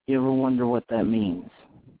wonder what that means?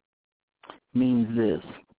 It means this: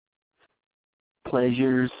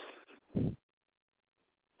 pleasures and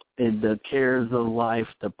the cares of life,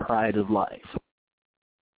 the pride of life.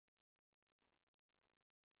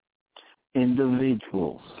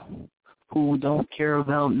 Individuals who don't care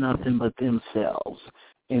about nothing but themselves,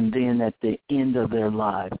 and then at the end of their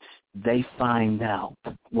life, they find out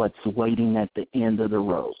what's waiting at the end of the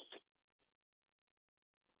road.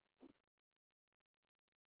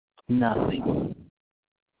 Nothing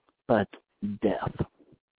but death,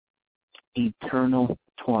 eternal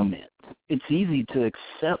torment. It's easy to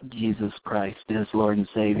accept Jesus Christ as Lord and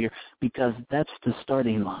Savior because that's the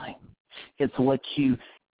starting line. It's what you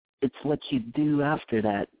do after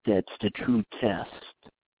that that's the true test.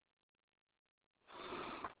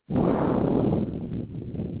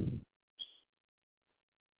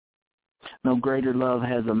 No greater love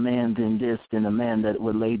has a man than this, than a man that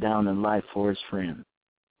would lay down his life for his friend.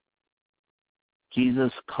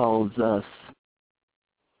 Jesus calls us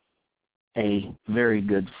a very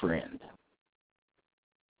good friend.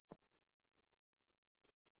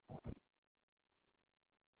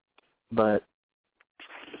 But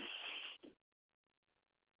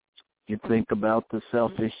you think about the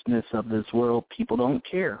selfishness of this world, people don't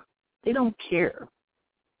care. They don't care.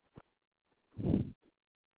 And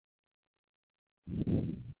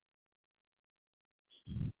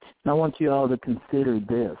I want you all to consider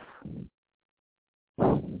this.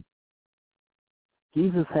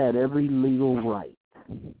 Jesus had every legal right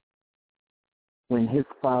when his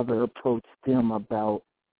Father approached him about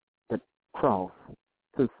the cross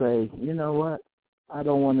to say, you know what, I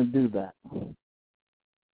don't want to do that.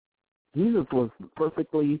 Jesus was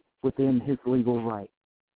perfectly within his legal right,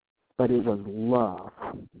 but it was love.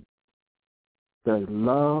 The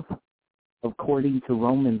love according to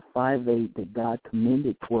Romans 5:8, that God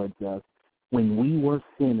commended towards us when we were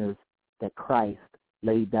sinners, that Christ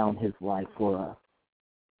laid down his life for us.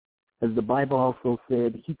 As the Bible also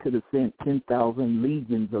said, he could have sent 10,000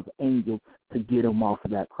 legions of angels to get him off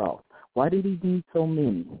of that cross. Why did he need so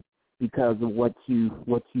many? Because of what you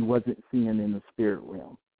wasn't seeing in the spirit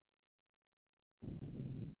realm.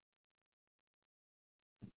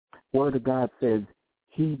 Word of God says,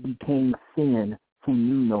 he became sin who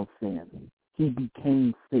knew no sin. He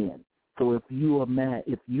became sin. So if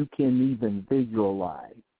you can even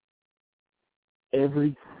visualize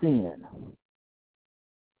every sin,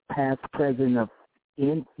 past, present,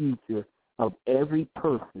 and future, of every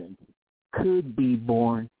person could be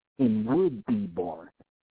born and would be born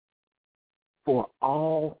for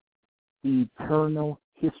all the eternal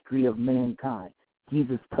history of mankind.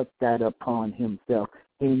 Jesus took that upon himself,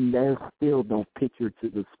 and there's still no picture to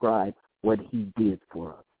describe what he did for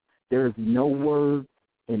us. There is no word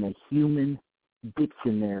in a human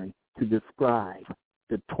dictionary to describe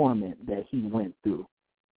the torment that he went through.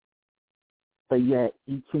 But yet,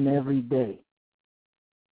 each and every day,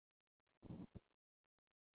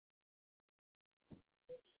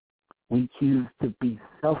 we choose to be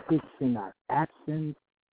selfish in our actions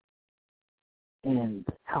and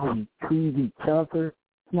how we treat each other.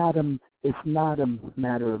 It's not a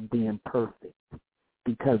matter of being perfect,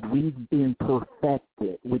 because we've been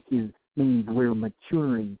perfected, which means we're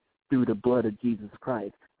maturing through the blood of Jesus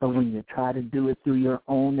Christ. But when you try to do it through your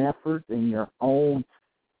own efforts and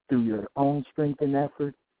through your own strength and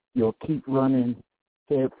effort, you'll keep running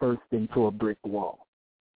headfirst into a brick wall.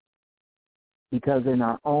 Because in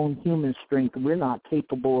our own human strength, we're not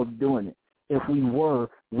capable of doing it. If we were,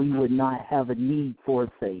 we would not have a need for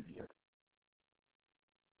a Savior.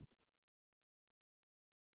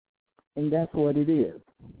 And that's what it is.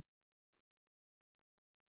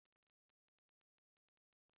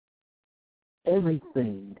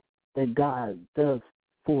 Everything that God does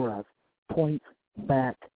for us points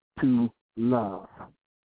back to love.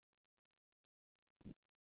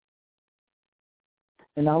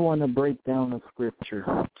 And I want to break down a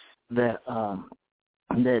scripture that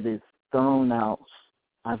is thrown out,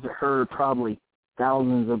 I've heard probably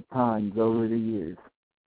thousands of times over the years.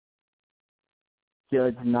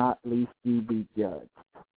 Judge not, lest you be judged.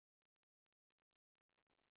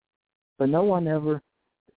 But no one ever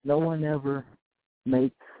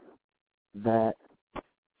makes that.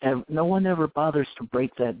 No one ever bothers to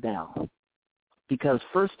break that down. Because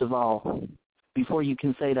first of all, before you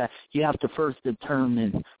can say that, you have to first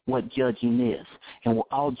determine what judging is. And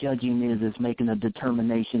all judging is making a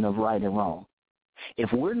determination of right and wrong.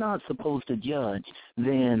 If we're not supposed to judge,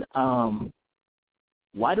 then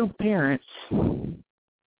why do parents,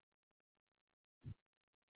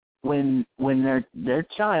 when their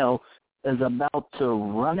child is about to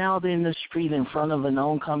run out in the street in front of an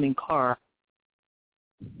oncoming car,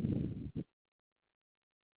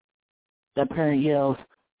 that parent yells,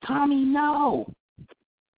 "Tommy, no!"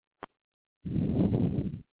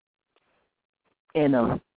 In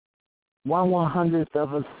a 1/100th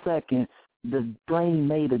of a second, the brain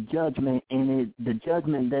made a judgment, and the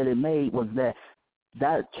judgment that it made was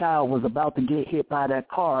that child was about to get hit by that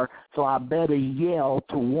car, so I better yell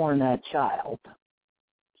to warn that child.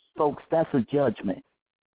 Folks, that's a judgment.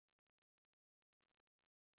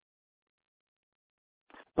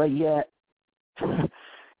 But yet,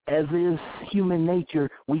 as is human nature,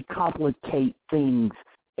 we complicate things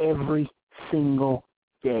every single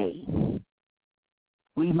day.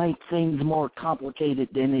 We make things more complicated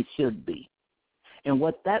than it should be. And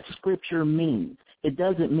what that scripture means, it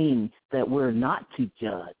doesn't mean that we're not to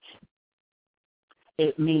judge.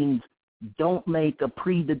 It means don't make a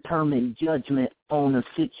predetermined judgment on a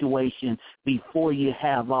situation before you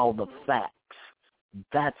have all the facts.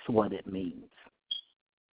 That's what it means.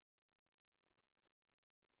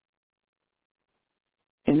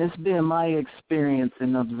 And it's been my experience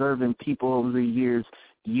in observing people over the years,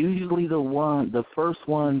 usually the first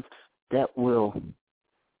ones that will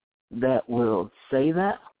say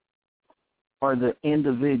that are the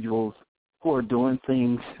individuals who are doing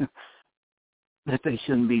things that they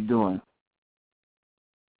shouldn't be doing.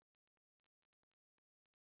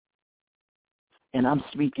 And I'm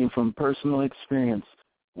speaking from personal experience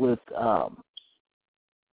with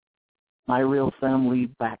my real family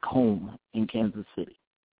back home in Kansas City.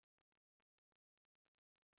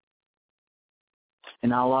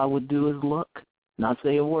 And all I would do is look, not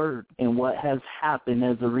say a word, and what has happened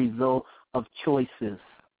as a result of choices.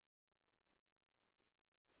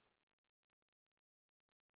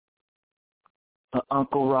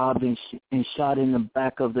 Uncle Rob and shot in the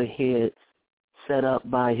back of the head set up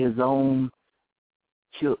by his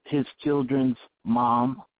children's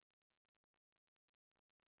mom.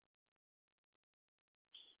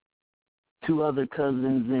 Two other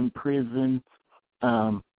cousins in prison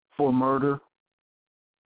for murder.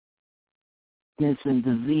 Sickness and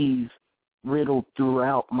disease riddled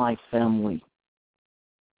throughout my family.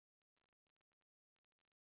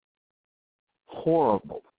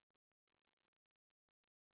 Horrible.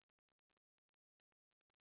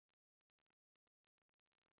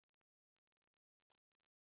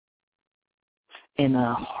 And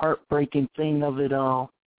a heartbreaking thing of it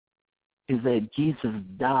all is that Jesus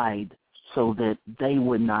died so that they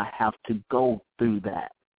would not have to go through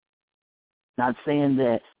that. Not saying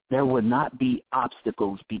that there would not be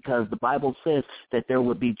obstacles, because the Bible says that there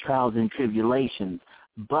would be trials and tribulations.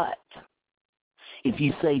 But if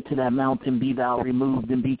you say to that mountain, be thou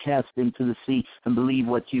removed and be cast into the sea, and believe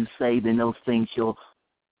what you say, then those things shall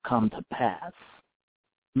come to pass.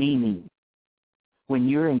 Meaning, when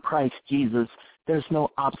you're in Christ Jesus, there's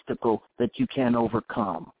no obstacle that you can't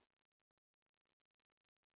overcome.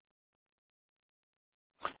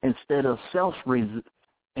 Instead of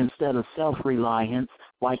self-reliance,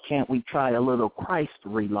 why can't we try a little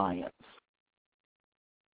Christ-reliance?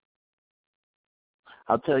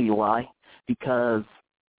 I'll tell you why. Because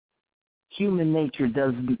human nature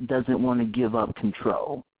doesn't want to give up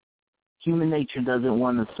control. Human nature doesn't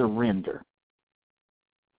want to surrender.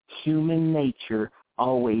 Human nature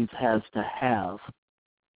always has to have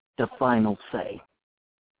the final say.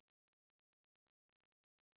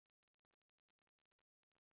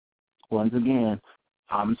 Once again,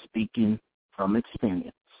 I'm speaking from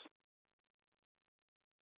experience.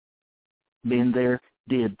 Been there,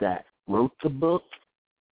 did that. Wrote the book,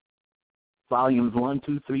 volumes 1,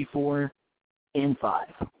 2, 3, 4, and 5.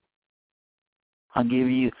 I'll give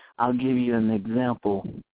you an example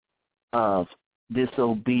of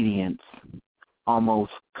disobedience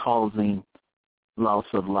almost causing loss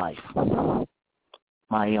of life.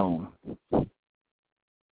 My own.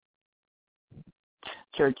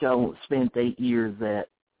 Church I spent 8 years at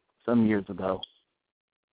some years ago.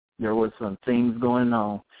 There was some things going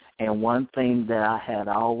on, and one thing that I had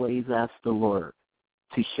always asked the Lord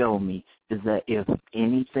to show me is that if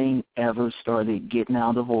anything ever started getting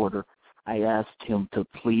out of order, I asked him to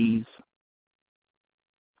please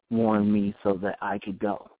warn me so that I could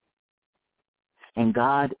go. And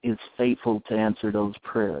God is faithful to answer those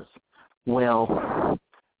prayers. Well,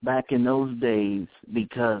 back in those days,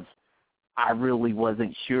 because I really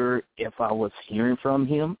wasn't sure if I was hearing from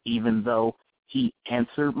him, even though he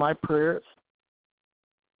answered my prayers,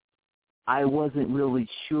 I wasn't really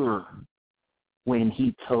sure when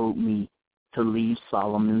he told me to leave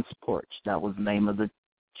Solomon's Porch. That was the name of the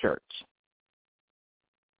church.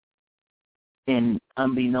 And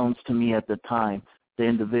unbeknownst to me at the time, the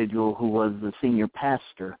individual who was the senior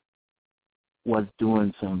pastor was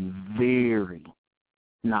doing some very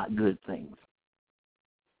not good things.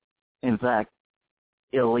 In fact,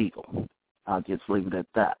 illegal. I'll just leave it at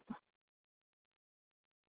that.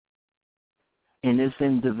 And this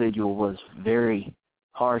individual was very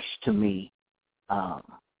harsh to me.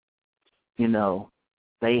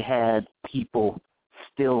 They had people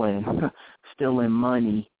stealing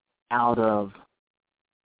money out of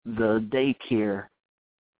the daycare,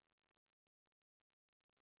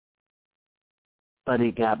 but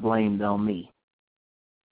it got blamed on me.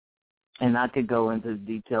 And I could go into the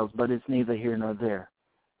details, but it's neither here nor there.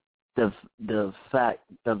 The fact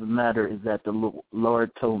of the matter is that the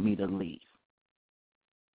Lord told me to leave.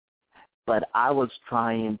 But I was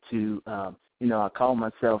trying to, I call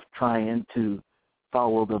myself trying to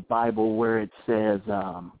follow the Bible where it says,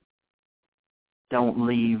 don't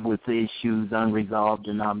leave with issues unresolved,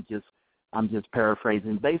 and I'm just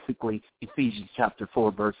paraphrasing. Basically, Ephesians chapter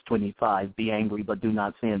 4, verse 25, be angry but do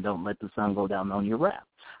not sin, don't let the sun go down on your wrath.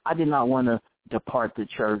 I did not want to depart the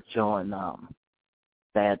church on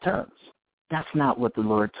bad terms. That's not what the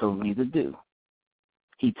Lord told me to do.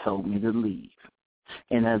 He told me to leave.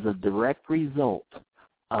 And as a direct result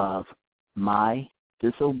of my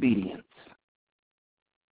disobedience,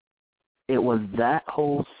 it was that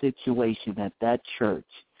whole situation at that church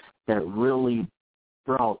that really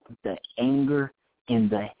brought the anger and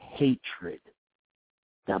the hatred,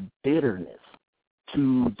 the bitterness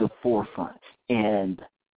to the forefront. And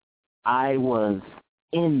I was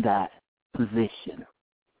in that position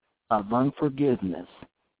of unforgiveness.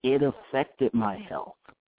 It affected my health.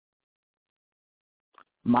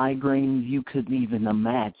 Migraines you couldn't even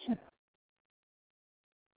imagine.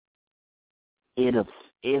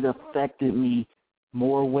 It affected me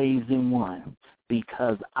more ways than one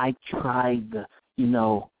because I tried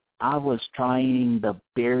I was trying the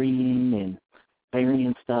burying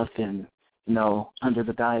stuff and, under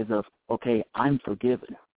the guise of, okay, I'm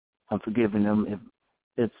forgiven. I'm forgiving them if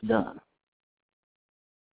it's done.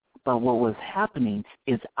 But what was happening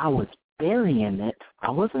is I was burying it.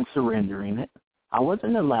 I wasn't surrendering it. I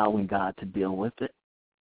wasn't allowing God to deal with it.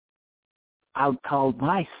 I called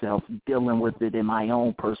myself dealing with it in my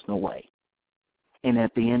own personal way. And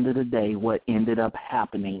at the end of the day, what ended up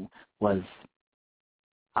happening was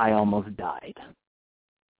I almost died.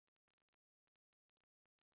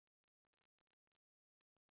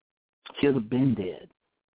 Should have been dead.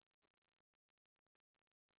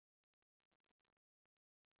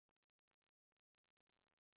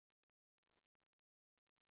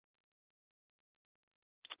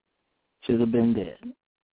 Should have been dead.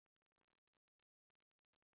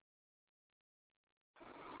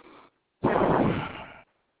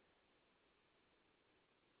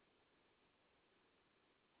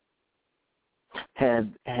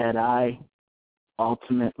 Had I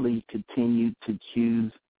ultimately continued to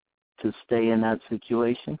choose to stay in that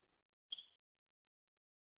situation,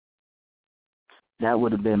 that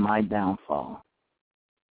would have been my downfall.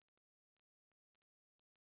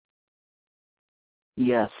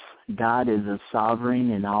 Yes, God is a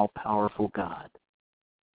sovereign and all-powerful God,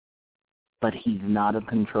 but he's not a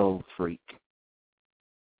control freak.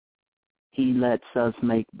 He lets us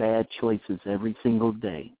make bad choices every single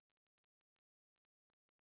day.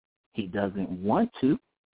 He doesn't want to.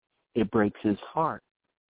 It breaks his heart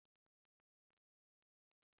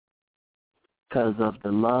because of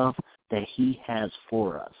the love that he has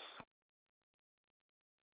for us.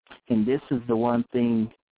 And this is the one thing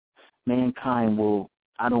mankind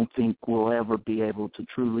I don't think will ever be able to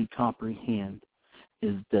truly comprehend,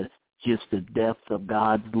 is just the depth of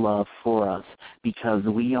God's love for us, because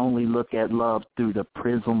we only look at love through the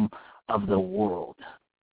prism of the world.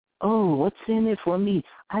 Oh, what's in it for me?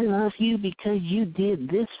 I love you because you did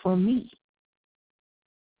this for me.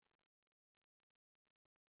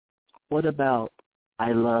 What about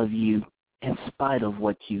I love you in spite of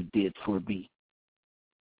what you did for me?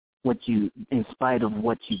 In spite of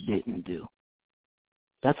what you didn't do.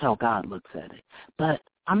 That's how God looks at it. But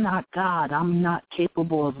I'm not God. I'm not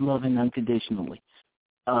capable of loving unconditionally.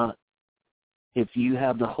 If you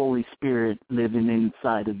have the Holy Spirit living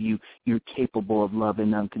inside of you, you're capable of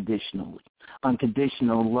loving unconditionally.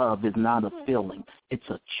 Unconditional love is not a feeling. It's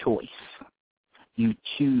a choice. You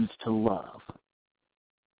choose to love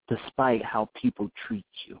despite how people treat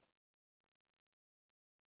you.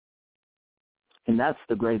 And that's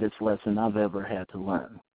the greatest lesson I've ever had to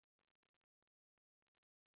learn.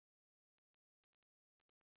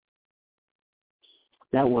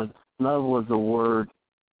 Love was a word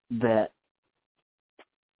that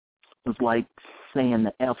was like saying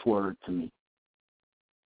the F word to me,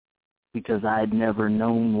 because I had never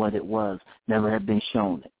known what it was, never had been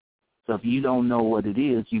shown it. So if you don't know what it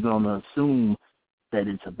is, you're going to assume that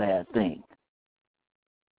it's a bad thing.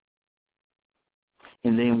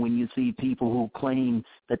 And then when you see people who claim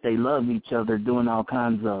that they love each other doing all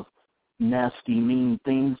kinds of nasty, mean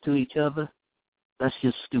things to each other, that's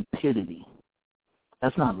just stupidity.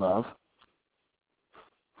 That's not love.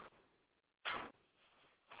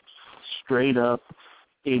 Straight up,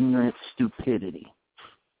 ignorant stupidity.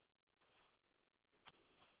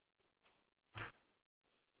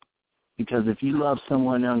 Because if you love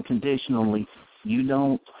someone unconditionally, you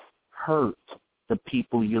don't hurt the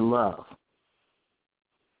people you love.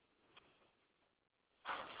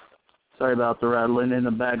 Sorry about the rattling in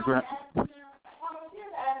the background.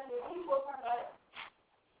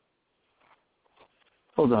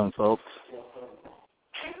 Hold on, folks.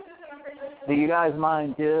 Do you guys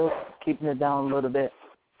mind just keeping it down a little bit?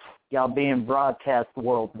 Y'all being broadcast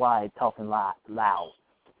worldwide, talking loud.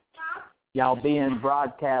 Y'all being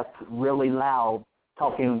broadcast really loud,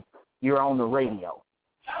 talking, you're on the radio.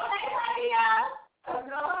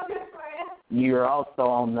 You're also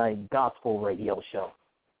on the gospel radio show.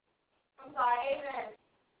 I'm sorry.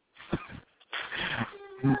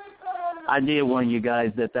 I did warn you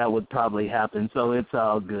guys that would probably happen, so it's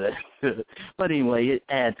all good. But anyway, it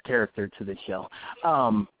adds character to the show.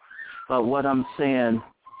 But what I'm saying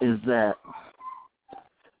is that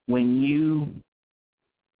when you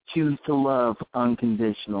choose to love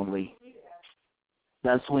unconditionally,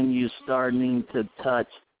 that's when you're starting to touch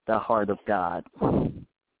the heart of God.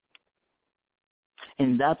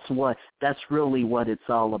 And that's really what it's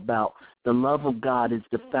all about. The love of God is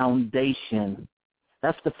the foundation.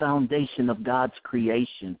 That's the foundation of God's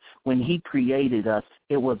creation. When he created us,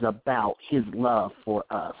 it was about his love for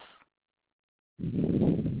us.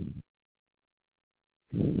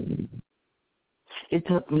 It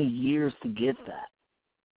took me years to get that.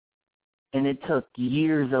 And it took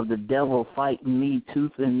years of the devil fighting me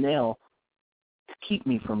tooth and nail to keep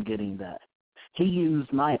me from getting that. He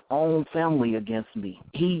used my own family against me.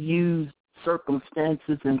 He used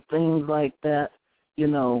circumstances and things like that,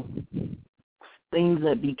 things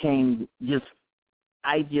that became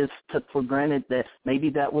I just took for granted that maybe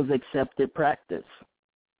that was accepted practice.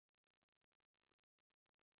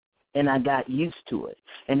 And I got used to it.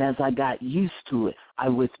 And as I got used to it, I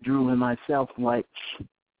withdrew in myself like,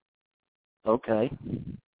 okay.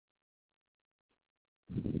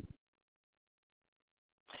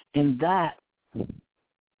 And that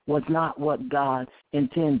was not what God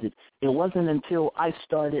intended. It wasn't until I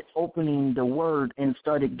started opening the Word and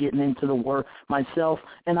started getting into the Word myself,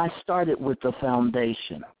 and I started with the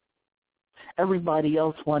foundation. Everybody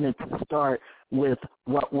else wanted to start with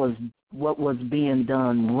what was being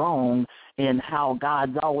done wrong and how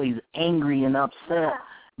God's always angry and upset,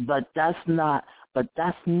 but that's not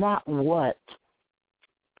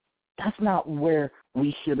where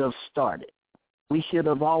we should have started. We should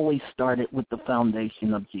have always started with the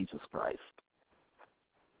foundation of Jesus Christ.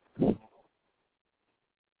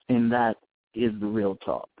 And that is the real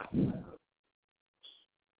talk.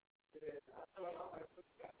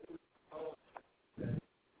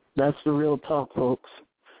 That's the real talk, folks.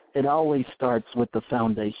 It always starts with the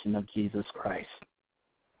foundation of Jesus Christ.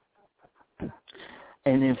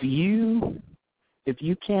 And if you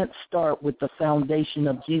can't start with the foundation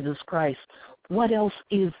of Jesus Christ, what else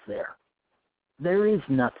is there? There is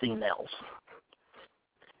nothing else.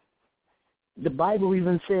 The Bible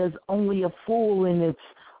even says only a fool in his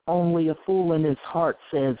heart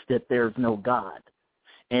says that there's no God.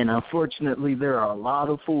 And unfortunately, there are a lot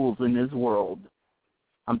of fools in this world.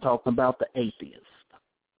 I'm talking about the atheists.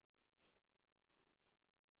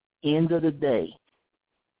 End of the day,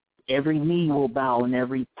 every knee will bow and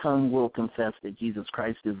every tongue will confess that Jesus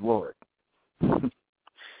Christ is Lord.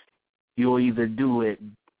 You'll either do it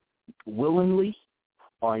willingly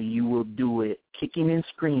or you will do it kicking and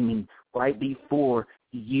screaming right before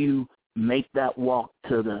you make that walk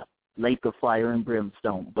to the lake of fire and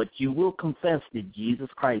brimstone. But you will confess that Jesus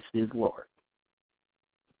Christ is Lord.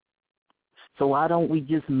 So why don't we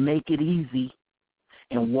just make it easy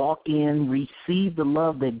and walk in, receive the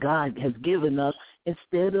love that God has given us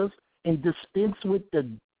instead of and dispense with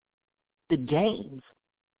the games.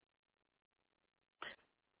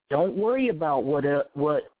 Don't worry about what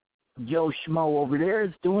Joe Schmo over there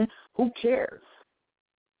is doing. Who cares?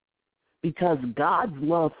 Because God's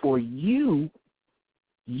love for you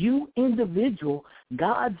individual,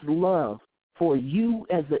 God's love for you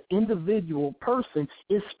as an individual person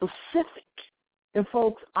is specific. And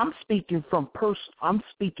folks, I'm speaking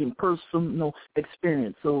personal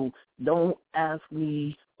experience. So don't ask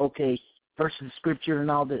me, okay, versus scripture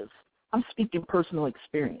and all this. I'm speaking personal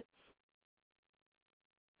experience.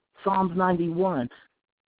 Psalms 91,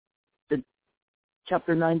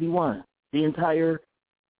 chapter 91, the entire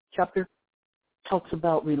chapter talks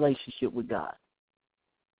about relationship with God.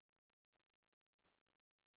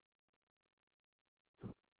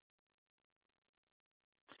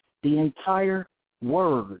 The entire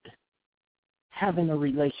word, having a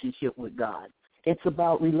relationship with God. It's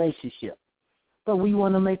about relationship. But we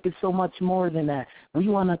want to make it so much more than that. We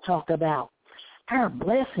want to talk about our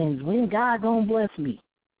blessings. When God going to bless me?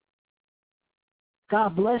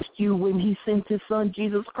 God blessed you when he sent his son,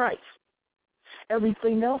 Jesus Christ.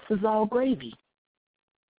 Everything else is all gravy.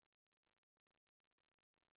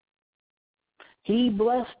 He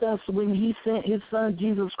blessed us when he sent his son,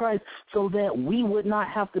 Jesus Christ, so that we would not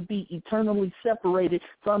have to be eternally separated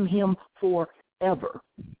from him forever.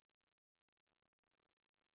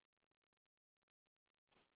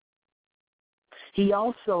 He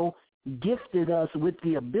also gifted us with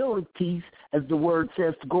the abilities, as the word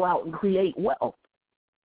says, to go out and create wealth.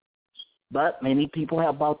 But many people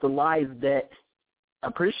have bought the lie that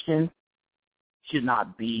a Christian should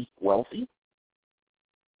not be wealthy.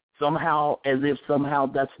 Somehow, as if somehow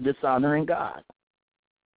that's dishonoring God.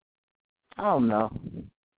 Oh, no.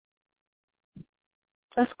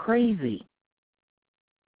 That's crazy.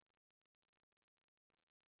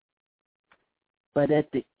 But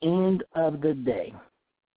at the end of the day,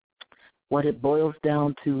 what it boils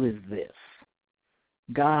down to is this.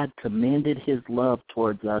 God commended his love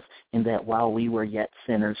towards us in that while we were yet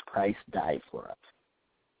sinners, Christ died for us.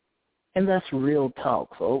 And that's real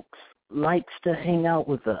talk, folks. Likes to hang out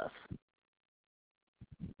with us.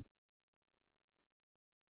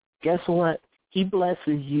 Guess what? He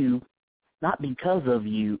blesses you not because of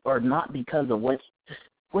you or not because of what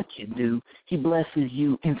you do. He blesses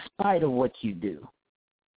you in spite of what you do.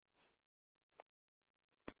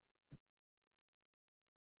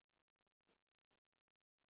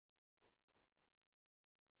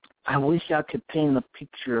 I wish I could paint a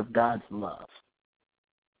picture of God's love.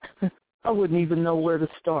 I wouldn't even know where to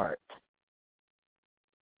start.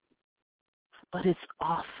 But it's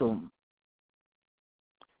awesome.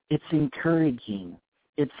 It's encouraging.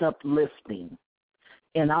 It's uplifting.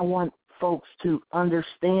 And I want folks to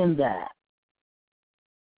understand that.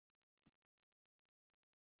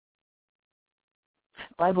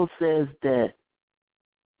 The Bible says that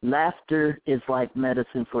laughter is like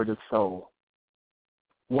medicine for the soul.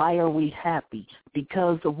 Why are we happy?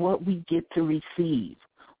 Because of what we get to receive,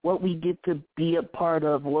 what we get to be a part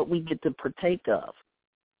of, what we get to partake of.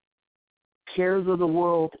 Cares of the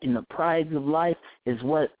world and the prides of life is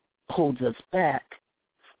what holds us back.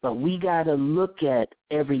 But we got to look at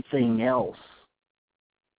everything else.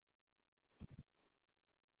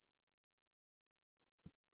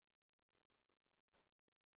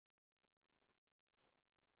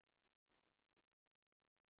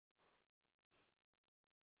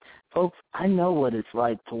 Folks, I know what it's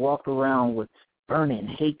like to walk around with burning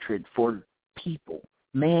hatred for people,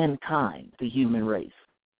 mankind, the human race,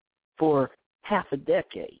 for half a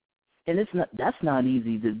decade. And that's not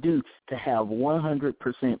easy to do, to have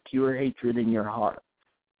 100% pure hatred in your heart.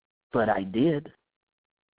 But I did.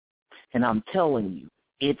 And I'm telling you,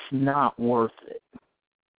 it's not worth it.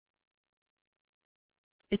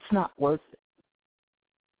 It's not worth it.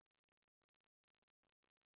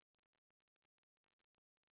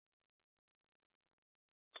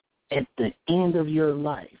 At the end of your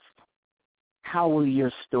life, how will your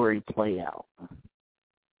story play out?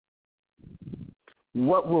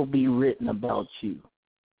 What will be written about you?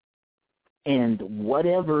 And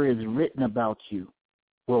whatever is written about you,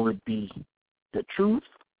 will it be the truth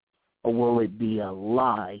or will it be a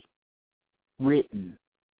lie written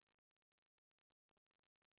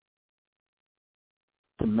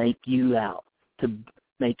to make you out to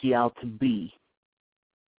be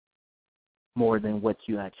more than what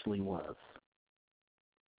you actually was?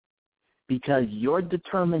 Because your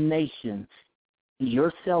determination,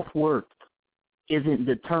 your self-worth isn't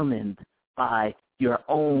determined by your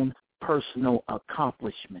own personal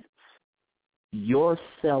accomplishments. Your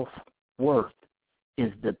self-worth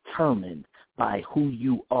is determined by who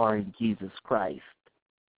you are in Jesus Christ.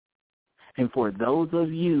 And for those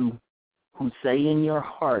of you who say in your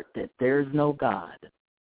heart that there's no God,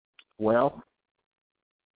 well,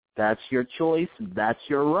 that's your choice, that's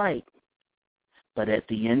your right. But at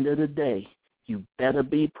the end of the day, you better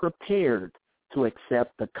be prepared to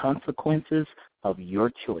accept the consequences of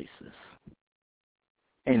your choices.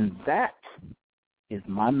 And that is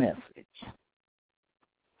my message.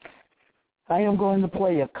 I am going to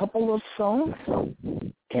play a couple of songs,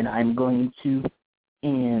 and I'm going to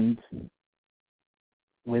end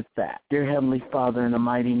with that. Dear Heavenly Father, in the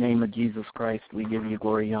mighty name of Jesus Christ, we give you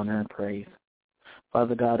glory, honor, and praise.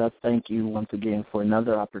 Father God, I thank you once again for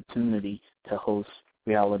another opportunity to host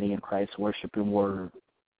Reality in Christ Worship and Word,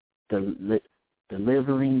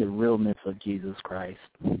 delivering the realness of Jesus Christ.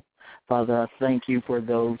 Father, I thank you for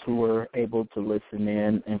those who were able to listen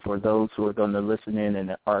in and for those who are going to listen in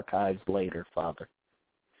the archives later, Father.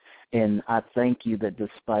 And I thank you that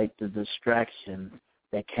despite the distractions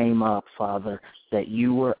that came up, Father, that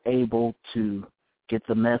you were able to get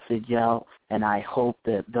the message out, and I hope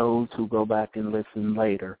that those who go back and listen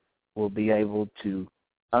later will be able to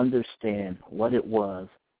understand what it was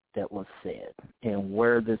that was said and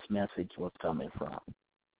where this message was coming from.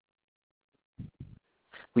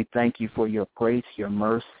 We thank you for your grace, your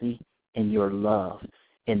mercy, and your love,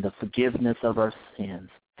 and the forgiveness of our sins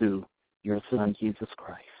through your Son, Jesus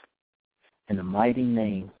Christ. In the mighty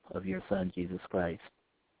name of your Son, Jesus Christ,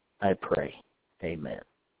 I pray. Amen.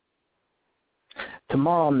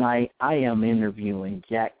 Tomorrow night, I am interviewing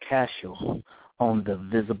Jack Cashel on the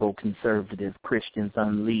Visible Conservative Christians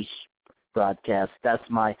Unleashed broadcast. That's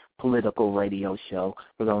my political radio show.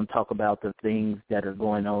 We're going to talk about the things that are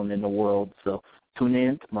going on in the world. So tune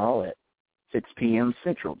in tomorrow at 6 p.m.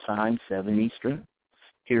 Central Time, 7 Eastern,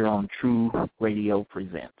 here on True Radio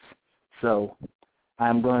Presents. So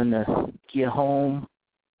I'm going to get home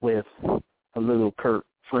with a little Kurt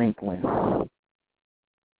Franklin.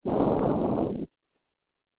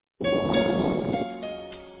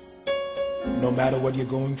 No matter what you're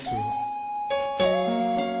going through,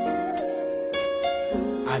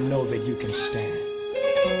 I know that you can stand.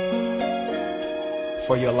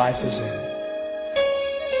 For your life is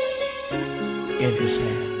in His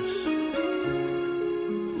hands.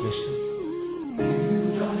 Listen.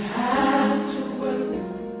 You don't have to worry,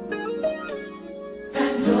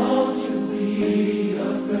 and don't you be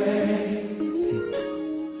afraid.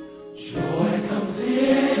 Joy comes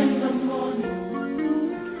in the morning,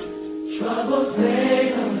 troubles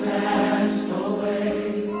they come back.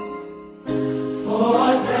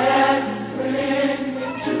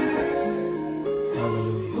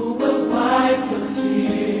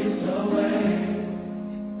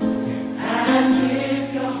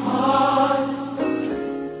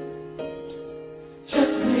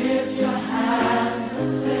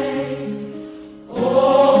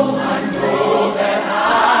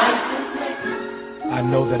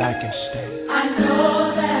 that I can stand. I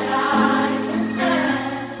know that I can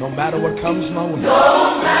stand. No matter what comes my way.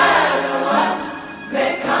 No matter what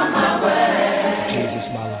may come my way. Jesus,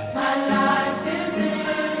 my life. My life is in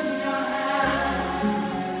your hands.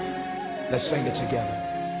 Let's sing it together.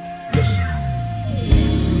 Listen.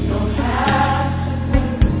 You don't have to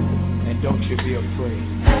worry. And don't you be afraid.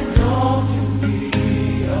 And don't you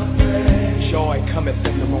be afraid. Joy cometh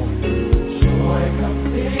in the morning. Joy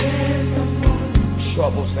comes in the morning.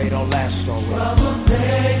 Troubles, they don't last always. Troubles,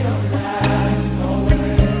 they don't last always.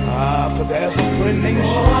 For there's a friend named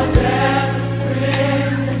Jesus. For there's a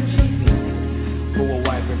friend named Jesus. Who will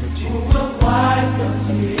wipe every Who tear. will wipe your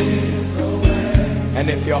tears away. And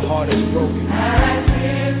if your heart is broken. And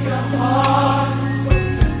if your heart is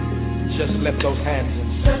broken. Just lift those hands and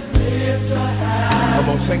Just lift your hands. come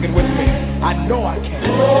on, sing it with me. I know I can.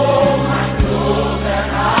 Oh, I know that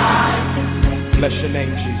I can. Bless your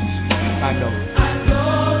name, Jesus. I know. I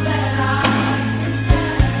know that I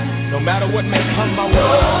can. No matter what may come my way. No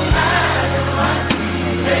matter what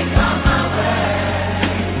may come my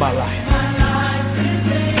way. My life. My life is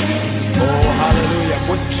in. Oh, hallelujah.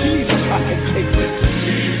 With Jesus, I can take this.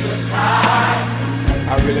 Jesus,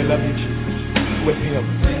 I really love you, Jesus. With him.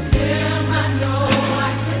 With him, I know I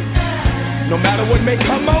can stand. No matter what may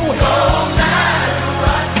come my way. No matter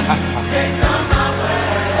what may come my way.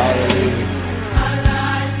 Hallelujah. My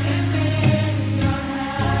life is in your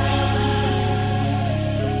hands.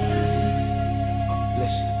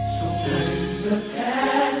 Listen. So when the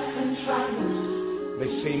tests and trials, They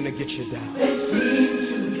seem to get you down. they seem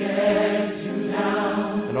to get you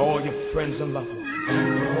down. And all your friends and loved ones.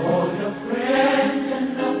 All your friends and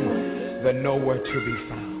loved ones They're nowhere to be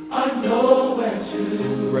found. are nowhere to.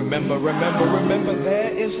 Remember,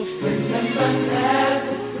 there is a friend. Remember there's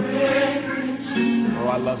a friend Oh,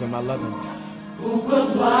 I love him. who will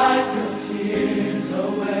wipe your tears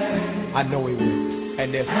away. I know he will.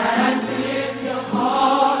 And if your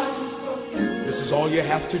heart is broken, this is all you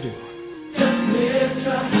have to do. just lift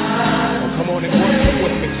your hands. Oh, come on and worship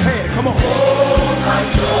with me. Say it, come on. Oh, I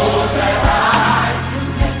know that I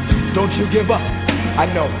can. Don't you give up. I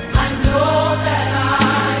know. I know that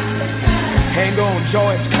I can. Hang on,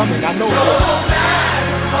 joy is coming. I know it No will.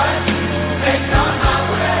 matter what may come my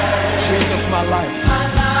way. Jesus, my life. My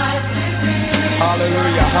life is in.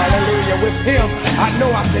 Hallelujah, hallelujah. With him, I know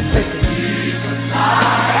I can take it.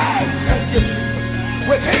 Hey, thank you, Jesus.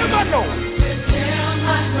 With him, I know. With him,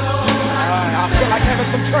 I know I feel like having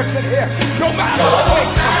some church in here. No matter what may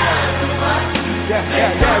come. Yeah.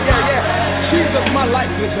 Jesus, my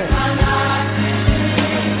life is in.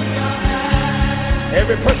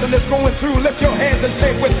 Every person that's going through, lift your hands and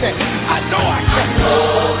say with me, I know I can.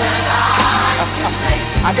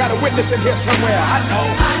 I got a witness in here somewhere. I know.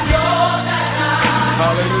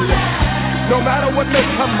 Hallelujah. No matter what may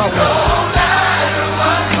come my way.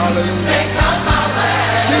 Hallelujah.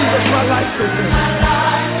 Jesus, my life is in.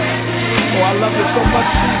 Oh, I love you so much,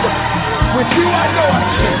 Jesus. With you, I know I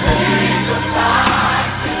can.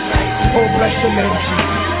 Oh, bless your name,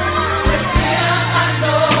 Jesus.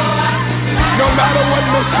 No matter what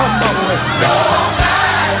may come my way.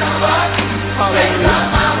 Hallelujah.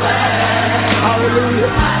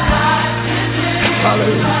 Hallelujah.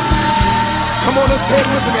 Hallelujah. Come on and say it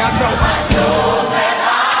with me. I know.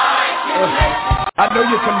 I know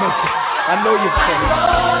you can make it. I know you can.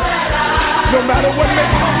 No matter what may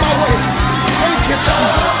come my way. Thank you,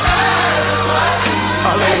 Jesus.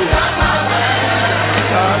 Hallelujah.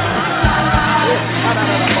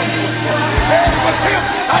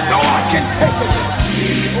 I know I can take it.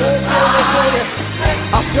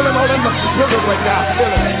 I'm feeling all in the spirit right now. I feel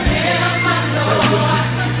it.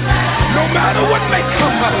 No matter what may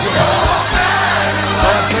come my way.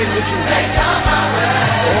 Oh, thank you, Jesus.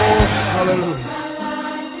 Oh, hallelujah.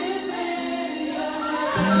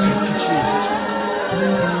 Thank you, Jesus.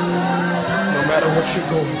 No matter what you're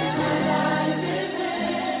going through,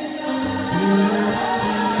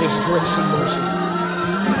 His grace and mercy,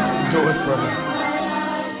 do it for me.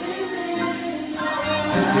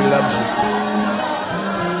 He loves you.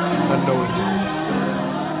 I know He does.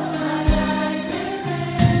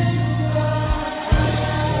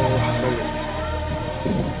 Oh, hallelujah.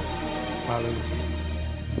 Hallelujah.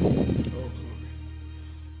 Oh, glory.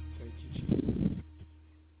 Thank you, Jesus.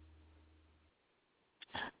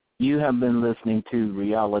 You have been listening to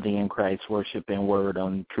Reality in Christ Worship and Word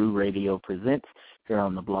on True Radio Presents here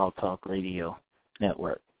on the Blog Talk Radio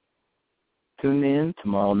Network. Tune in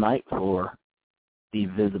tomorrow night for The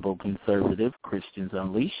Visible Conservative Christians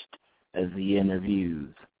Unleashed as he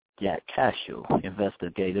interviews Jack Cashel,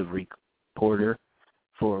 investigative reporter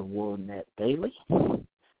for WorldNet Daily.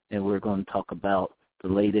 And we're going to talk about the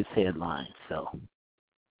latest headlines. So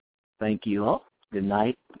thank you all. Good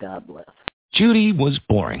night. God bless. Judy was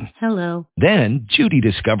boring. Hello. Then Judy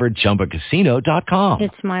discovered ChumbaCasino.com.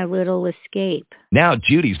 It's my little escape. Now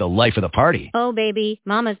Judy's the life of the party. Oh, baby,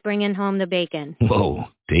 mama's bringing home the bacon. Whoa,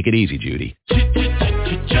 take it easy, Judy.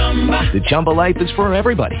 The Chumba life is for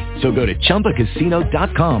everybody. So go to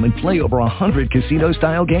ChumbaCasino.com and play over 100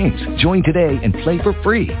 casino-style games. Join today and play for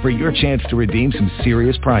free for your chance to redeem some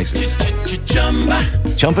serious prizes.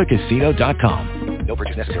 ChumbaCasino.com. No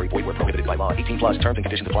purchase necessary. Void where prohibited by law. 18 plus terms and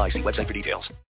conditions apply. See website for details.